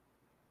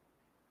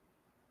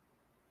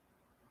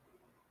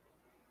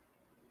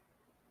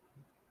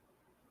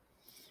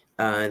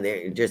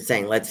 They're just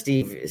saying, let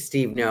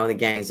Steve know the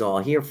gang's all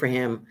here for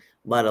him.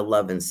 A lot of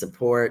love and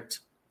support.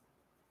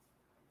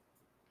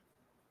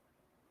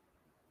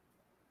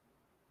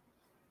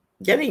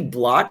 Getting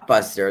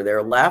Blockbuster,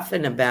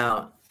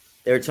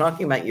 they're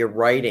talking about your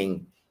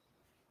writing.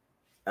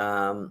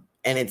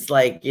 And it's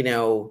like,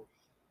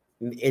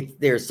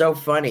 they're so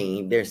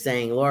funny. They're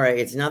saying, Laura,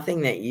 it's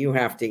nothing that you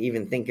have to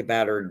even think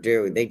about or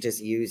do. They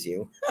just use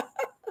you,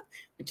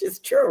 which is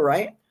true,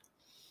 right?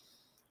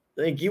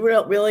 Like you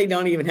really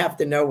don't even have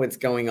to know what's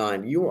going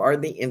on. You are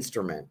the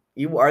instrument.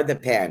 You are the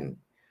pen.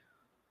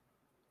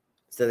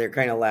 So they're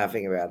kind of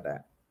laughing about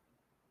that.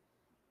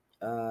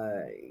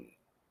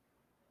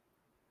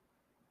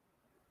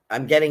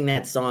 I'm getting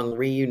that song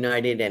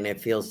Reunited and it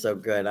feels so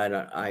good.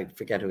 I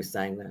forget who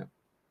sang that.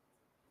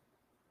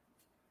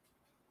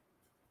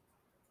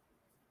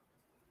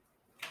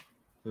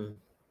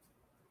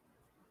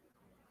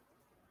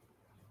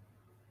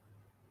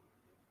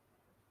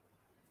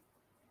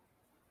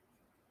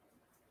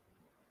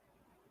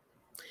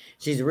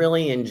 She's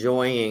really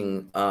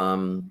enjoying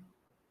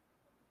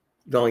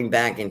going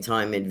back in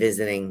time and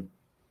visiting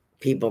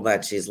people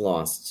that she's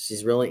lost.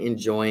 She's really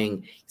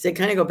enjoying. So they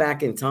kind of go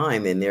back in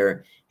time and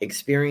they're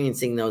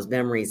experiencing those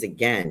memories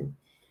again.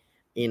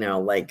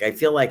 Like I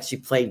feel like she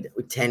played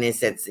tennis.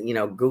 That's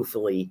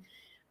goofily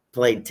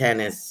played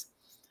tennis.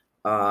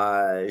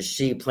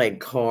 She played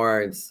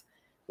cards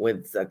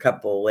with a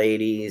couple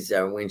ladies.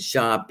 Went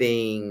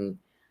shopping.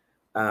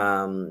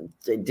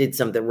 Did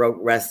something. Wrote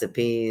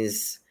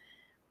recipes.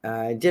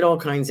 Did all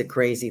kinds of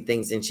crazy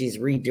things, and she's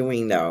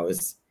redoing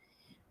those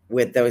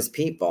with those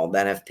people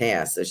that have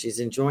passed. So she's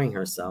enjoying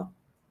herself.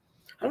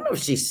 I don't know if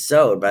she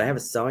sewed, but I have a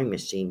sewing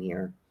machine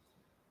here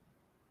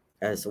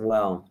as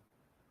well.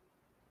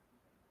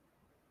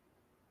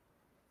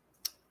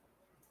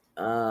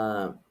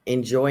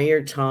 Enjoy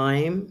your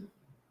time.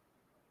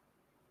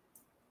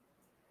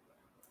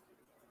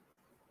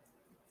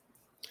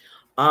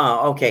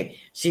 Okay.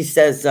 She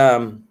says,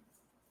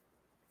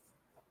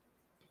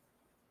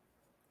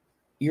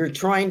 you're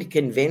trying to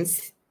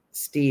convince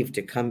Steve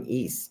to come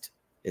east.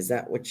 Is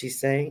that what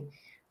she's saying?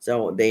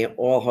 So they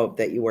all hope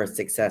that you are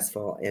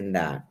successful in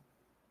that.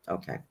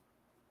 Okay.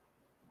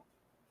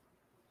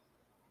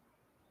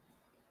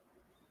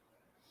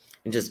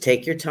 And just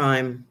take your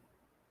time.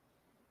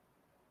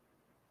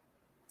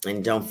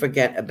 And don't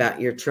forget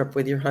about your trip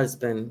with your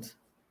husband.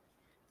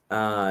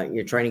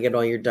 You're trying to get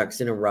all your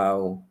ducks in a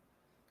row.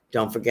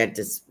 Don't forget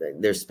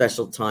there's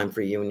special time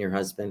for you and your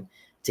husband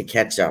to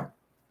catch up.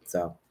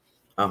 So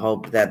I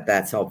hope that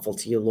that's helpful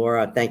to you,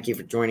 Laura. Thank you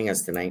for joining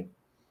us tonight.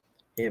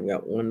 Yeah, we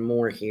got one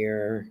more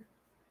here.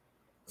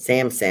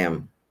 Sam.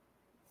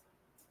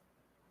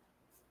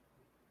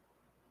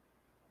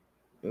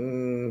 I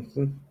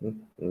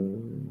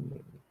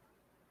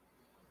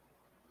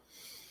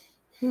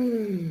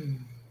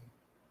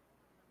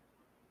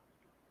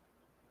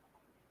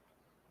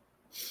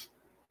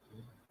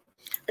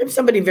have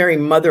somebody very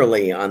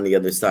motherly on the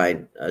other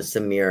side,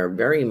 Samir,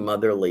 very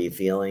motherly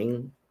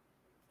feeling,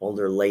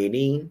 older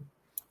lady.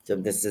 So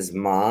this is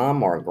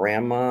mom or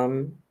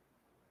grandmom.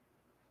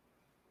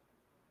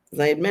 As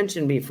I had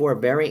mentioned before,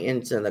 very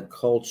into the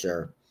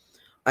culture.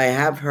 I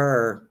have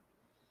her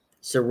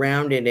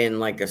surrounded in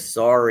like a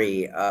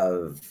sari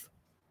or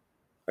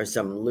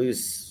some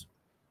loose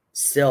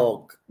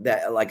silk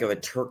that like of a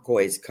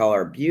turquoise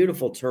color,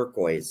 beautiful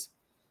turquoise.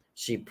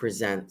 She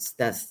presents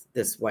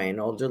this way, an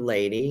older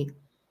lady,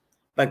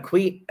 but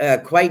quite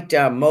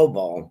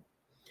mobile,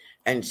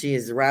 and she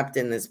is wrapped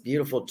in this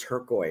beautiful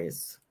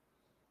turquoise,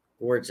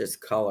 gorgeous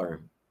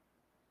color.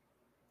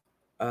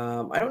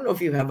 I don't know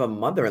if you have a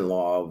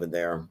mother-in-law over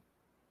there.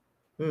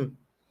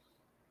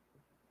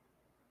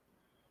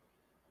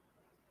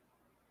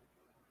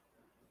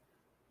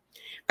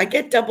 I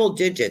get double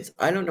digits.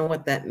 I don't know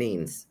what that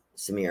means,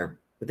 Samir.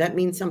 Would that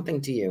mean something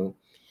to you?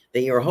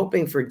 that you're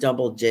hoping for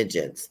double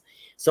digits.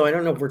 So I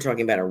don't know if we're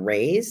talking about a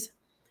raise,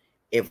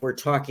 if we're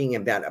talking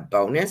about a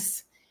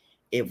bonus,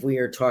 if we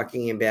are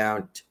talking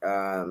about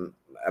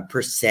a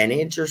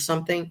percentage or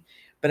something,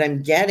 but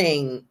I'm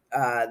getting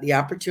the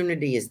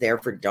opportunity is there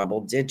for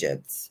double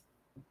digits.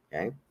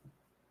 Okay.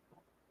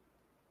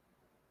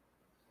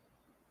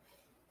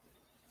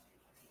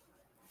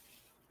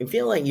 I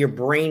feel like your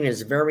brain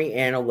is very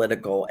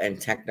analytical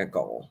and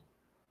technical.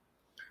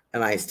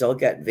 And I still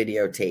get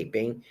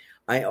videotaping.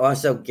 I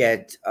also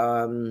get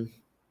an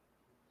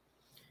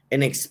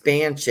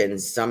expansion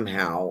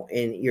somehow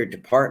in your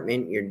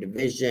department, your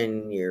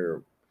division,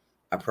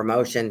 a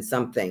promotion,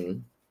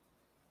 something.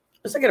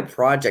 Let's look at a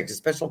project, a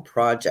special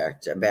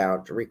project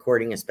about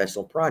recording a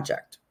special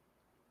project.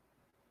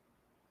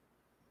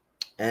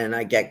 And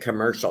I get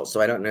commercial. So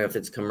I don't know if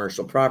it's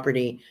commercial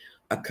property,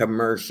 a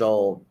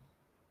commercial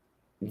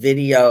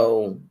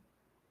video,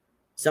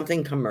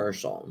 something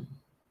commercial.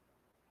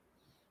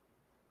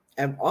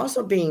 I'm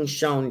also being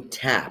shown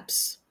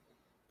Taps,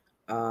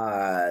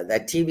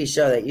 that TV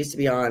show that used to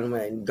be on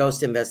when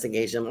Ghost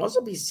Investigation. I'm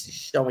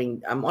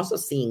also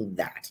seeing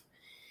that.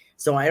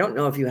 So I don't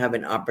know if you have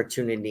an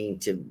opportunity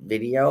to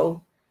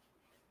video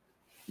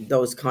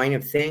those kind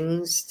of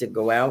things, to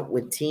go out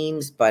with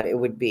teams, but it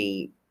would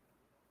be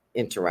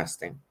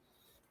interesting.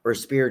 Or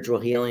spiritual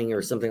healing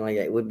or something like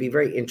that. It would be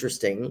very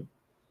interesting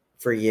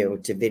for you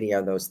to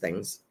video those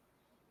things.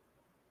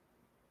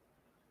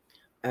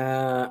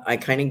 I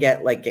kind of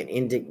get like to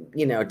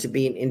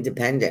be an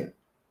independent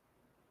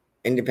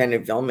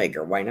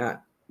filmmaker. Why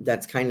not?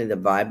 That's kind of the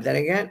vibe that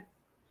I get.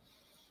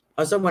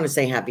 I also want to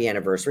say happy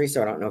anniversary.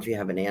 So I don't know if you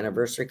have an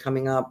anniversary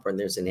coming up or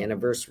there's an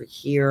anniversary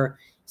here,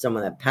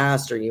 someone that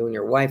passed, or you and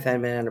your wife had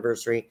an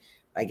anniversary.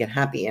 I get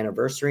happy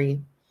anniversary.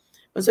 I'm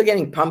also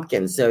getting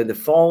pumpkins. So the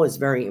fall is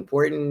very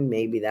important.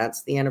 Maybe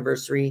that's the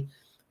anniversary.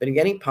 But I'm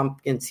getting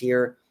pumpkins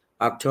here,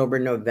 October,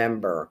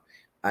 November.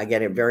 I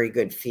get a very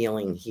good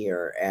feeling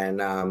here.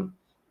 And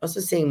also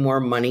seeing more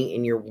money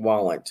in your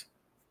wallet.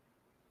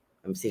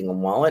 I'm seeing a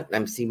wallet and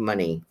I'm seeing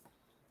money.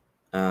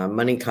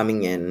 Money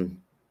coming in.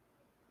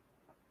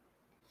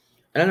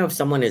 I don't know if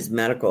someone is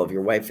medical, if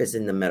your wife is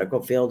in the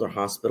medical field or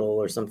hospital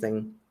or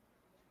something.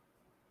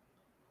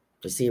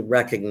 I see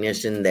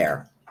recognition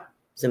there.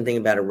 Something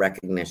about a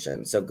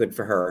recognition. So good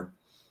for her.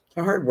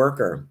 A hard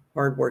worker,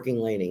 hard-working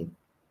lady.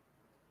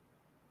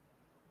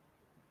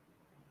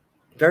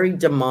 Very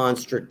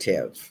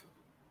demonstrative.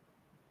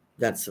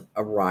 That's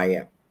a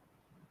riot.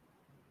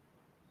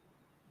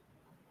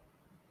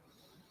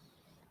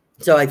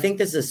 So I think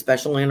this is a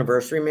special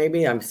anniversary,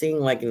 maybe. I'm seeing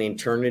like an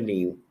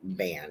eternity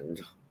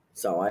band.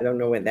 So I don't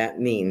know what that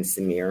means,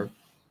 Samir.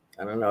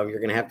 I don't know if you're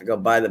going to have to go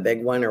buy the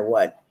big one or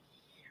what.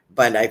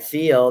 But I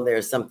feel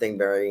there's something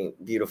very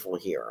beautiful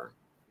here.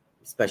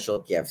 Special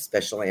gift,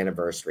 special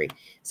anniversary.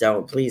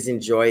 So please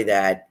enjoy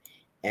that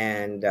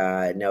and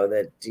know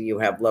that you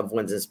have loved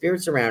ones and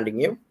spirits surrounding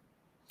you.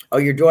 Oh,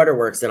 your daughter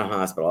works in a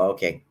hospital.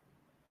 Okay.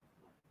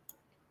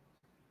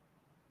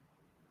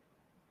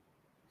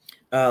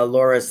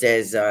 Laura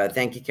says,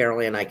 thank you,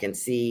 Carolyn. I can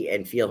see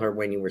and feel her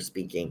when you were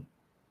speaking.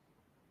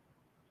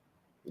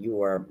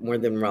 You are more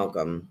than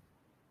welcome.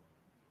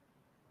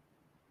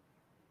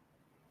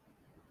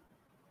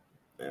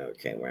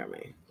 Okay, where am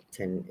I?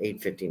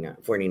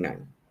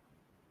 8:49.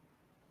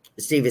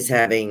 Steve is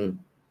having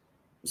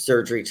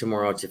surgery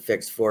tomorrow to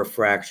fix 4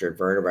 fractured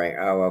vertebrae.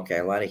 Oh, okay.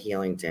 A lot of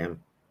healing to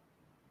him.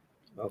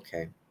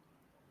 Okay.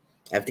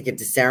 I have to get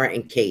to Sarah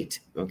and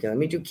Kate. Okay, let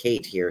me do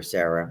Kate here,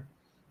 Sarah.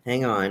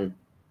 Hang on.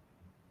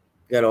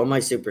 Got all my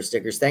super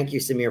stickers. Thank you,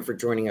 Samir, for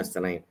joining us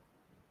tonight.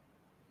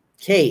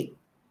 Kate,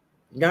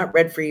 not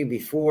read for you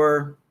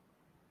before.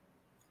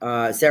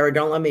 Sarah,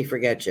 don't let me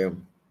forget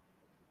you.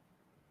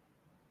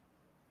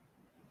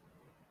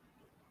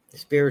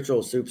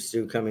 Spiritual soup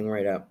stew coming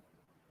right up.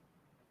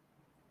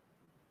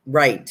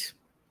 Right.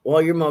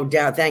 Well, your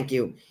modality. Thank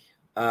you,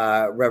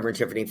 Reverend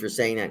Tiffany, for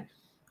saying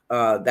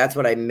that. That's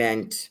what I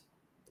meant,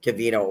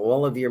 Kavito.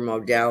 All of your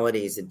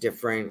modalities, the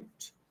different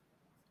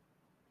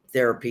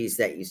therapies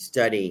that you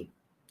study,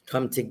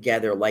 come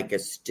together like a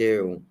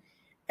stew.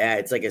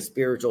 It's like a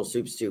spiritual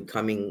soup stew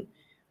coming.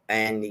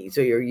 And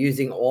so you're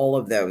using all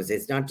of those.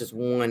 It's not just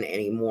one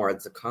anymore.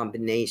 It's a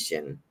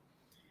combination.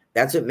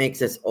 That's what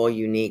makes us all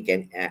unique.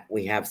 And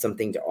we have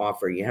something to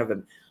offer.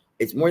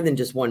 It's more than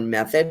just one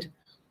method.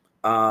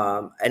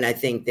 And I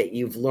think that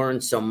you've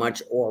learned so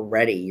much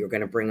already. You're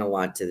going to bring a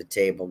lot to the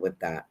table with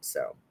that.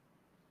 So,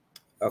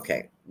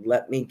 okay,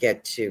 let me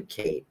get to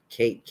Kate.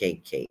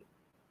 Kate.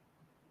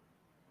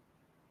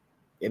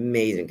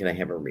 Amazing. Can I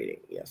have a reading?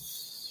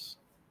 Yes.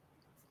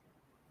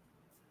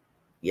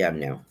 Yeah,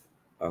 no.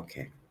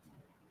 Okay.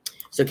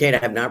 So, Kate, I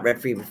have not read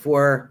for you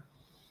before.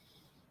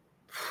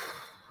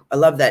 I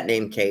love that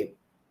name, Kate.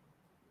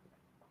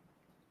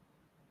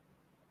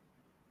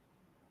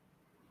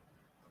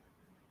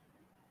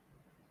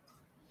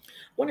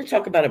 I want to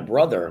talk about a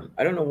brother.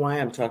 I don't know why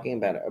I'm talking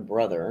about a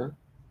brother.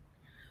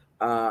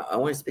 I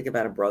want to speak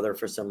about a brother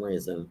for some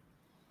reason.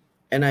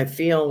 And I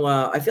feel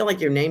like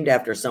you're named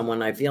after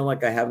someone. I feel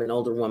like I have an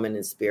older woman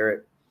in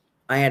spirit.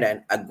 I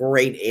had a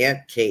great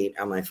aunt, Kate,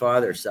 on my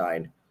father's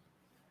side.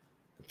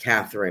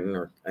 Catherine,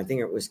 or I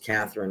think it was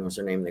Catherine was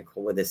her name. They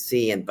called with a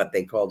C, but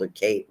they called her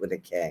Kate with a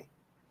K.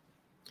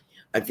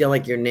 I feel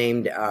like you're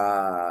named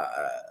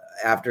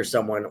after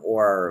someone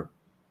or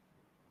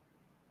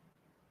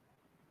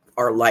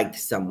like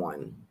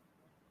someone.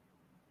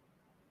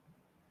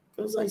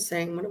 What was I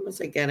saying? What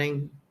was I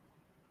getting?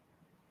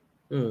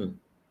 So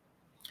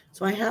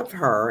I have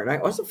her, and I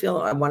also feel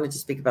I wanted to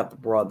speak about the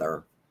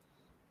brother.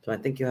 So I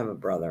think you have a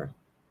brother.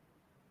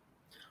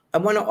 I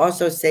want to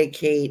also say,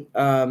 Kate,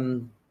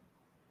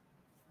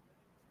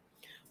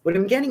 what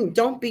I'm getting,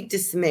 don't be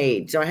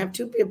dismayed. So I have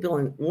two people,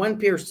 and one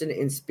person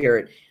in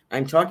spirit.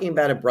 I'm talking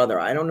about a brother.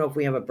 I don't know if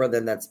we have a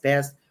brother that's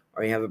passed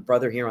or you have a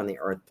brother here on the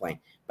earth plane,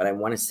 but I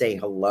want to say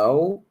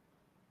hello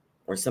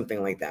or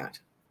something like that.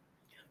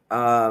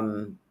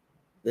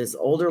 This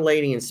older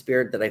lady in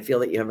spirit that I feel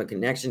that you have a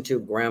connection to,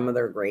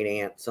 grandmother, great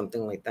aunt,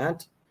 something like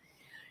that.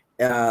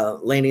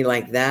 Lady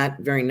like that,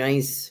 very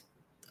nice,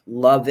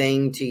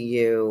 loving to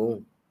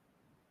you,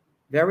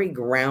 very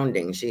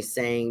grounding. She's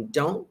saying,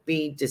 don't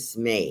be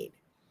dismayed.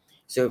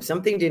 So if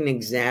something didn't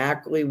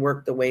exactly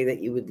work the way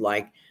that you would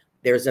like,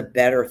 there's a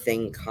better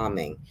thing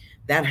coming.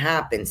 That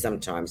happens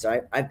sometimes.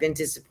 I've been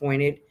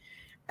disappointed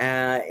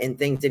and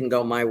things didn't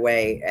go my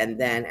way. And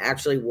then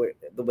actually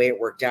the way it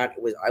worked out,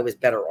 I was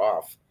better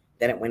off.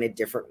 Then it went a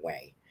different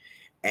way.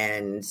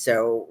 And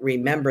so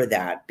remember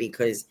that,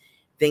 because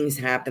things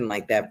happen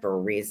like that for a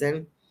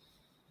reason.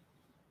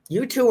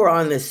 You two are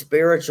on the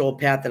spiritual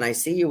path, and I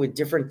see you with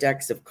different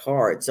decks of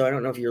cards. So I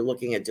don't know if you're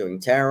looking at doing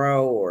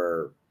tarot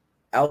or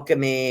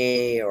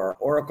alchemy or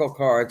oracle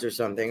cards or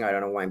something. I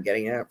don't know why I'm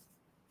getting it.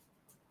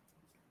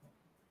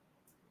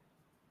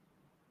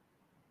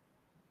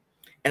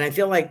 And I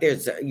feel like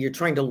you're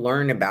trying to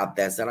learn about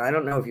this. And I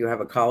don't know if you have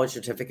a college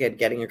certificate,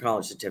 getting a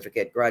college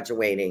certificate,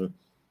 graduating,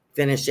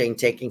 finishing,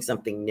 taking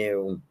something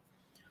new.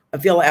 I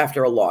feel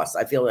after a loss.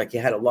 I feel like you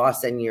had a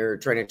loss and you're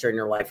trying to turn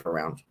your life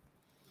around.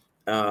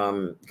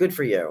 Good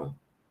for you.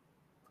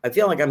 I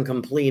feel like I'm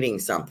completing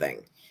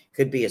something.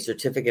 Could be a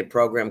certificate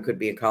program, could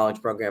be a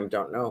college program,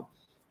 don't know.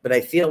 But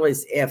I feel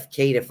as if,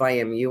 Kate, if I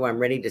am you, I'm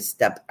ready to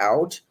step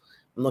out.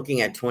 I'm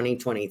looking at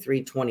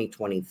 2023,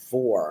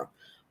 2024,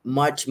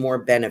 much more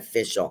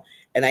beneficial.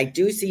 And I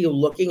do see you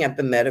looking at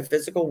the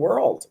metaphysical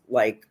world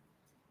like,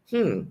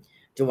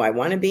 do I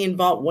want to be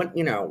involved?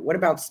 What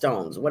about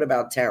stones? What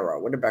about tarot?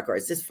 What about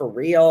cards? Is this for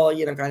real?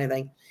 Kind of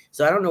thing.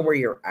 So I don't know where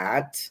you're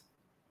at.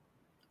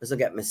 Let's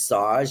look at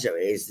massage.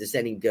 Is this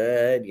any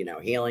good?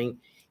 Healing.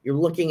 You're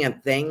looking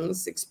at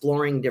things,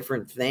 exploring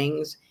different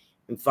things,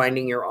 and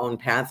finding your own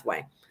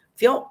pathway.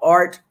 Feel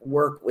art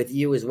work with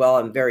you as well.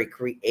 I'm very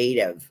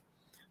creative.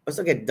 Let's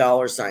look at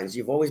dollar signs.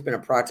 You've always been a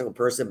practical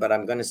person, but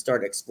I'm going to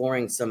start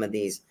exploring some of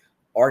these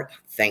art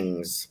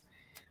things.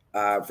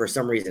 For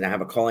some reason, I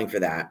have a calling for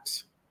that.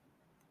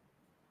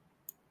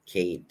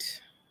 Katie,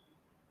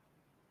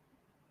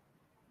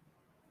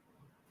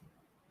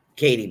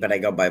 but I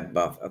go by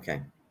Buff.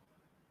 Okay.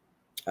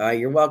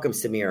 You're welcome,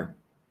 Samir.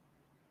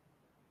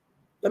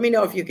 Let me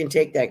know if you can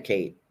take that,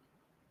 Kate.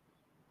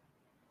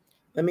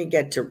 Let me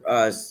get to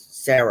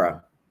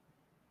Sarah.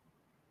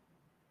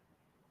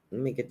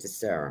 Let me get to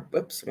Sarah.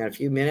 Whoops, I got a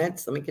few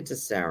minutes. Let me get to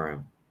Sarah.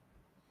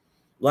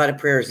 A lot of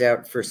prayers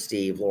out for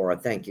Steve, Laura.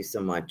 Thank you so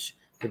much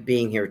for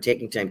being here,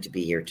 taking time to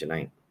be here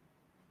tonight.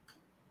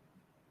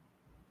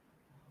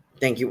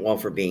 Thank you all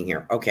for being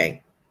here.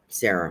 Okay,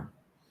 Sarah.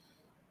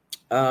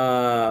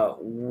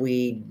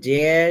 We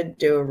did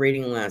do a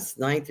reading last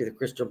night through the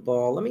crystal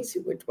ball. Let me see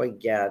what do I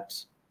get.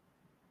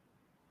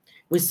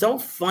 It was so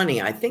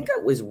funny. I think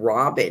it was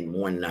Robin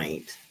one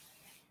night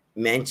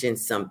mentioned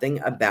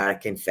something about a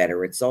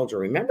Confederate soldier.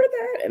 Remember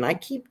that? And I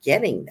keep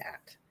getting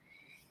that.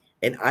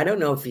 And I don't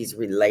know if he's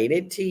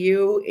related to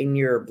you in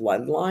your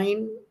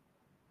bloodline,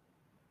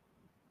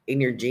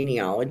 in your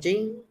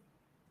genealogy,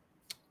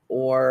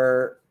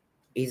 or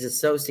he's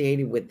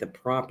associated with the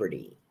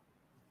property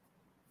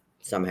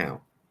somehow.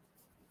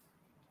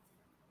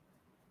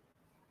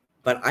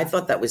 But I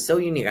thought that was so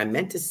unique. I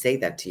meant to say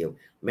that to you.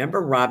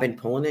 Remember Robin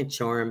pulling a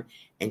charm,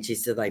 and she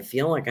said, I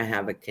feel like I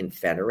have a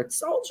Confederate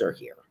soldier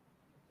here.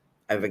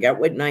 I forgot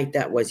what night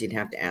that was. You'd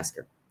have to ask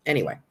her.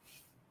 Anyway, I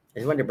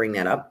just wanted to bring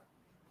that up.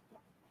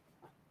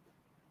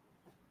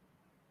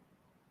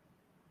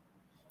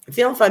 I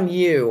feel if I'm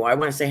you, I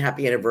want to say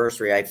happy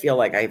anniversary. I feel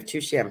like I have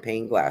 2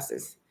 champagne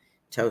glasses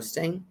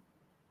toasting.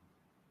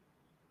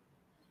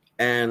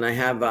 And I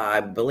have, I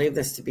believe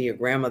this to be a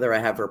grandmother. I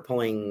have her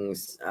pulling,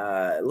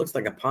 it looks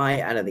like a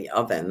pie out of the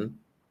oven.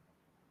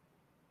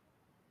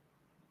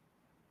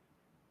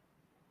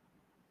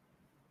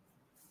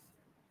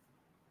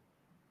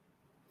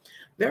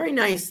 Very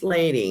nice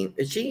lady.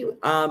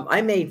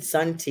 I made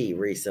sun tea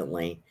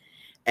recently,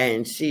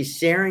 and she's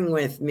sharing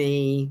with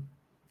me,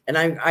 and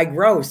I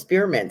grow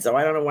spearmint, so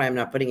I don't know why I'm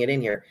not putting it in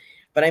here,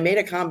 but I made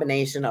a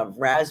combination of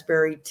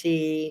raspberry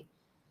tea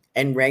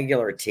and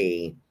regular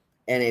tea,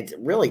 and it's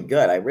really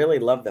good. I really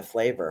love the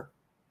flavor.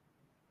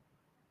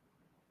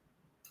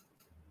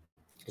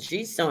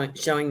 She's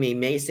showing me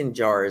mason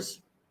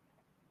jars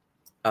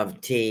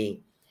of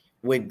tea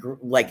with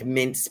like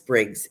mint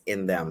sprigs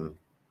in them.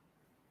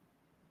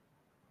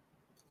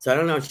 So I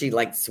don't know if she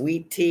liked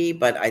sweet tea,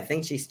 but I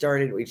think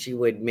she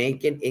would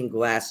make it in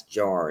glass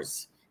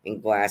jars, in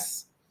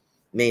glass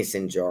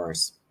mason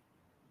jars.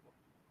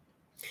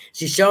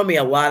 She showed me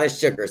a lot of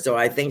sugar, so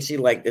I think she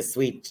liked the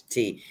sweet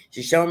tea.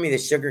 She showed me the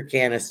sugar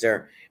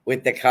canister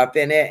with the cup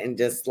in it, and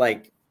just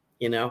like,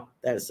 that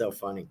is so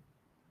funny.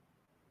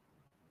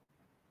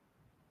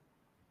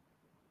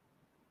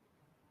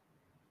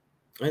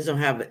 I just don't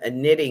have a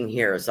knitting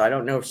here, so I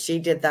don't know if she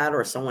did that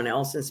or someone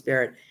else in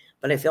spirit,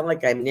 but I feel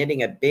like I'm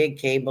knitting a big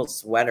cable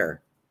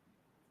sweater.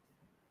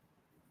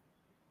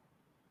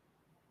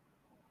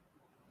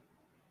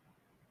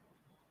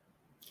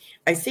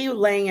 I see you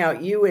laying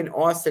out, you and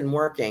Austin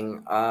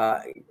working,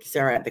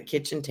 Sarah, at the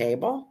kitchen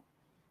table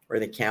or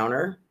the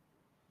counter.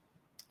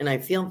 And I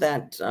feel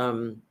that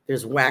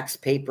there's wax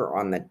paper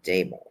on the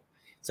table.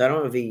 So I don't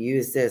know if you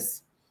use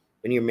this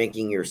when you're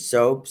making your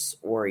soaps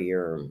or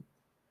your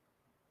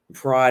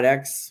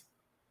products.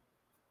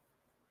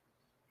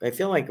 I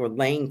feel like we're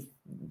laying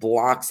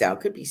blocks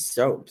out, could be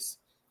soaps,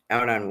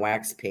 out on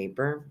wax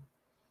paper.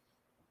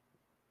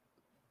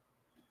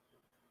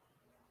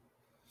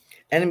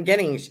 And I'm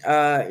getting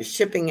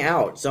shipping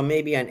out. So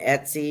maybe on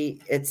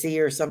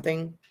Etsy or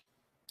something.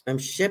 I'm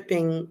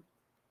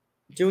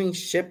doing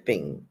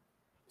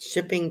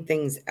shipping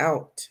things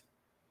out.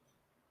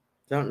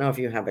 Don't know if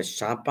you have a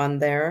shop on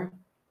there.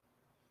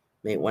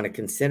 May want to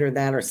consider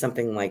that or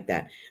something like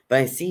that. But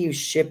I see you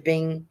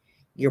shipping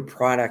your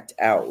product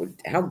out.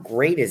 How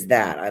great is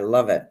that? I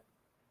love it.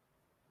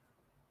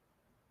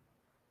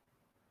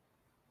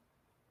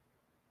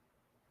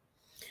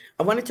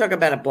 I want to talk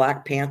about a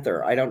Black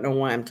Panther. I don't know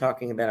why I'm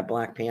talking about a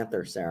Black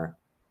Panther, Sarah.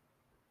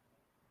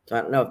 So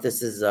I don't know if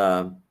this is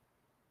who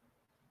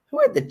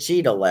had the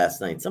cheetah last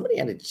night? Somebody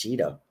had a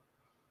cheetah.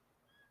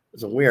 It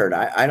was weird.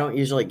 I don't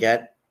usually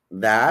get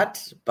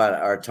that, but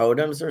our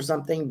totems or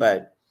something,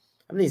 but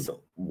I have these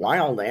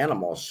wild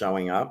animals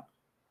showing up.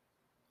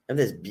 I have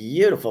this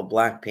beautiful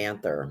Black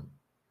Panther.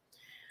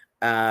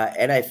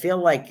 And I feel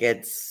like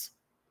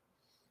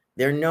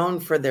they're known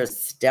for their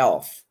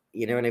stealth.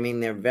 You know what I mean?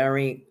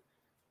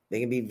 They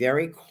can be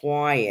very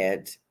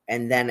quiet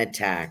and then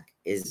attack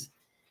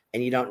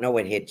and you don't know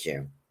what hit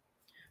you.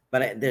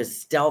 But there's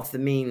stealth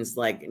means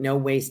like no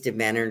waste of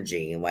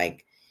energy,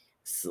 like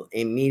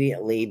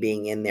immediately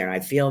being in there. I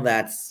feel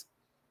that's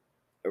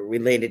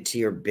related to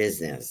your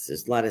business.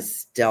 There's a lot of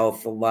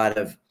stealth, a lot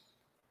of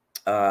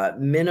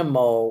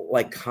minimal,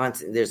 like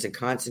there's a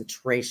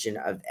concentration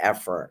of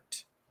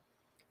effort.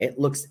 It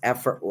looks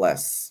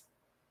effortless.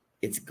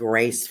 It's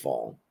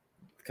graceful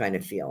kind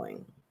of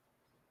feeling.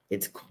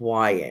 It's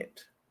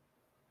quiet.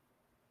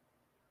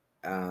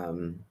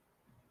 So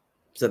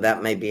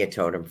that may be a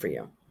totem for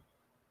you.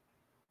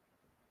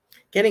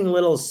 Getting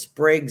little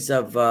sprigs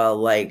of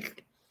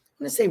like,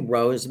 I'm going to say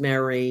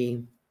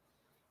rosemary,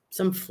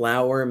 some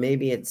flower.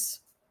 Maybe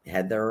it's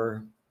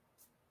heather,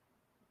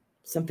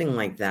 something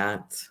like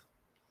that.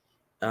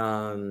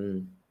 I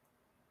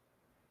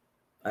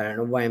don't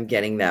know why I'm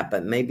getting that,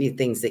 but maybe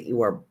things that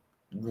you are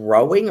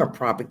growing or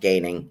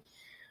propagating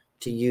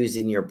to use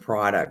in your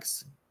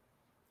products.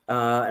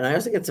 And I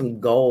also get some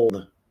gold.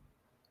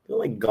 I feel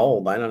like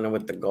gold. I don't know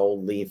what the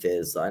gold leaf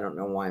is. I don't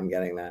know why I'm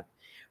getting that.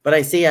 But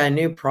I see a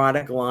new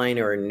product line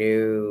or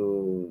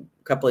a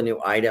couple of new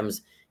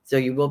items. So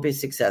you will be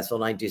successful.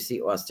 And I do see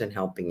Austin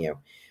helping you.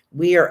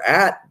 We are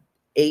at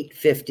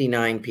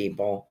 8:59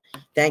 people.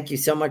 Thank you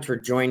so much for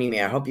joining me.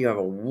 I hope you have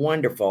a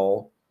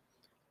wonderful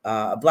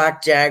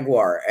black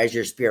jaguar as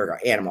your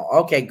spirit animal.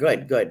 Okay,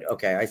 good.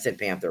 Okay, I said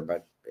panther,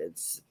 but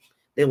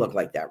they look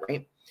like that,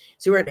 right?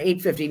 So we're at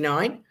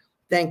 8:59.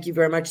 Thank you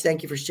very much.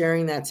 Thank you for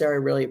sharing that, Sarah. I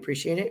really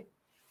appreciate it.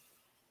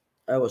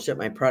 I will ship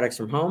my products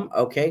from home.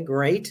 Okay,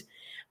 great.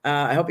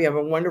 I hope you have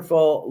a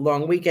wonderful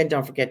long weekend.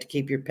 Don't forget to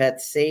keep your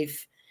pets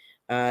safe.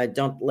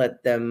 Don't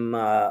let them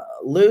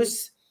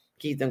loose.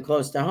 Keep them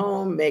close to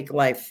home. Make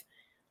life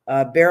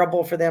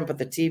bearable for them. Put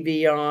the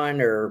TV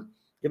on or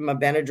give them a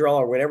Benadryl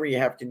or whatever you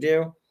have to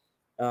do.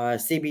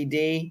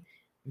 CBD.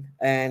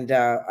 And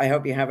I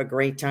hope you have a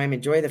great time.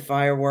 Enjoy the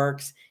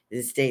fireworks.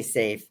 Stay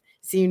safe.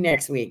 See you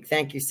next week.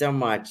 Thank you so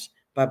much.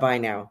 Bye-bye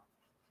now.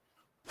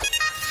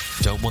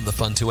 Don't want the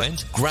fun to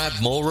end? Grab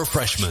more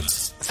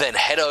refreshments. Then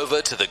head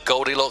over to the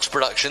Goldilocks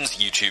Productions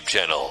YouTube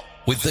channel.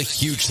 With the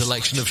huge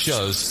selection of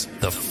shows,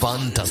 the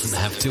fun doesn't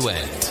have to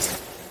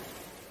end.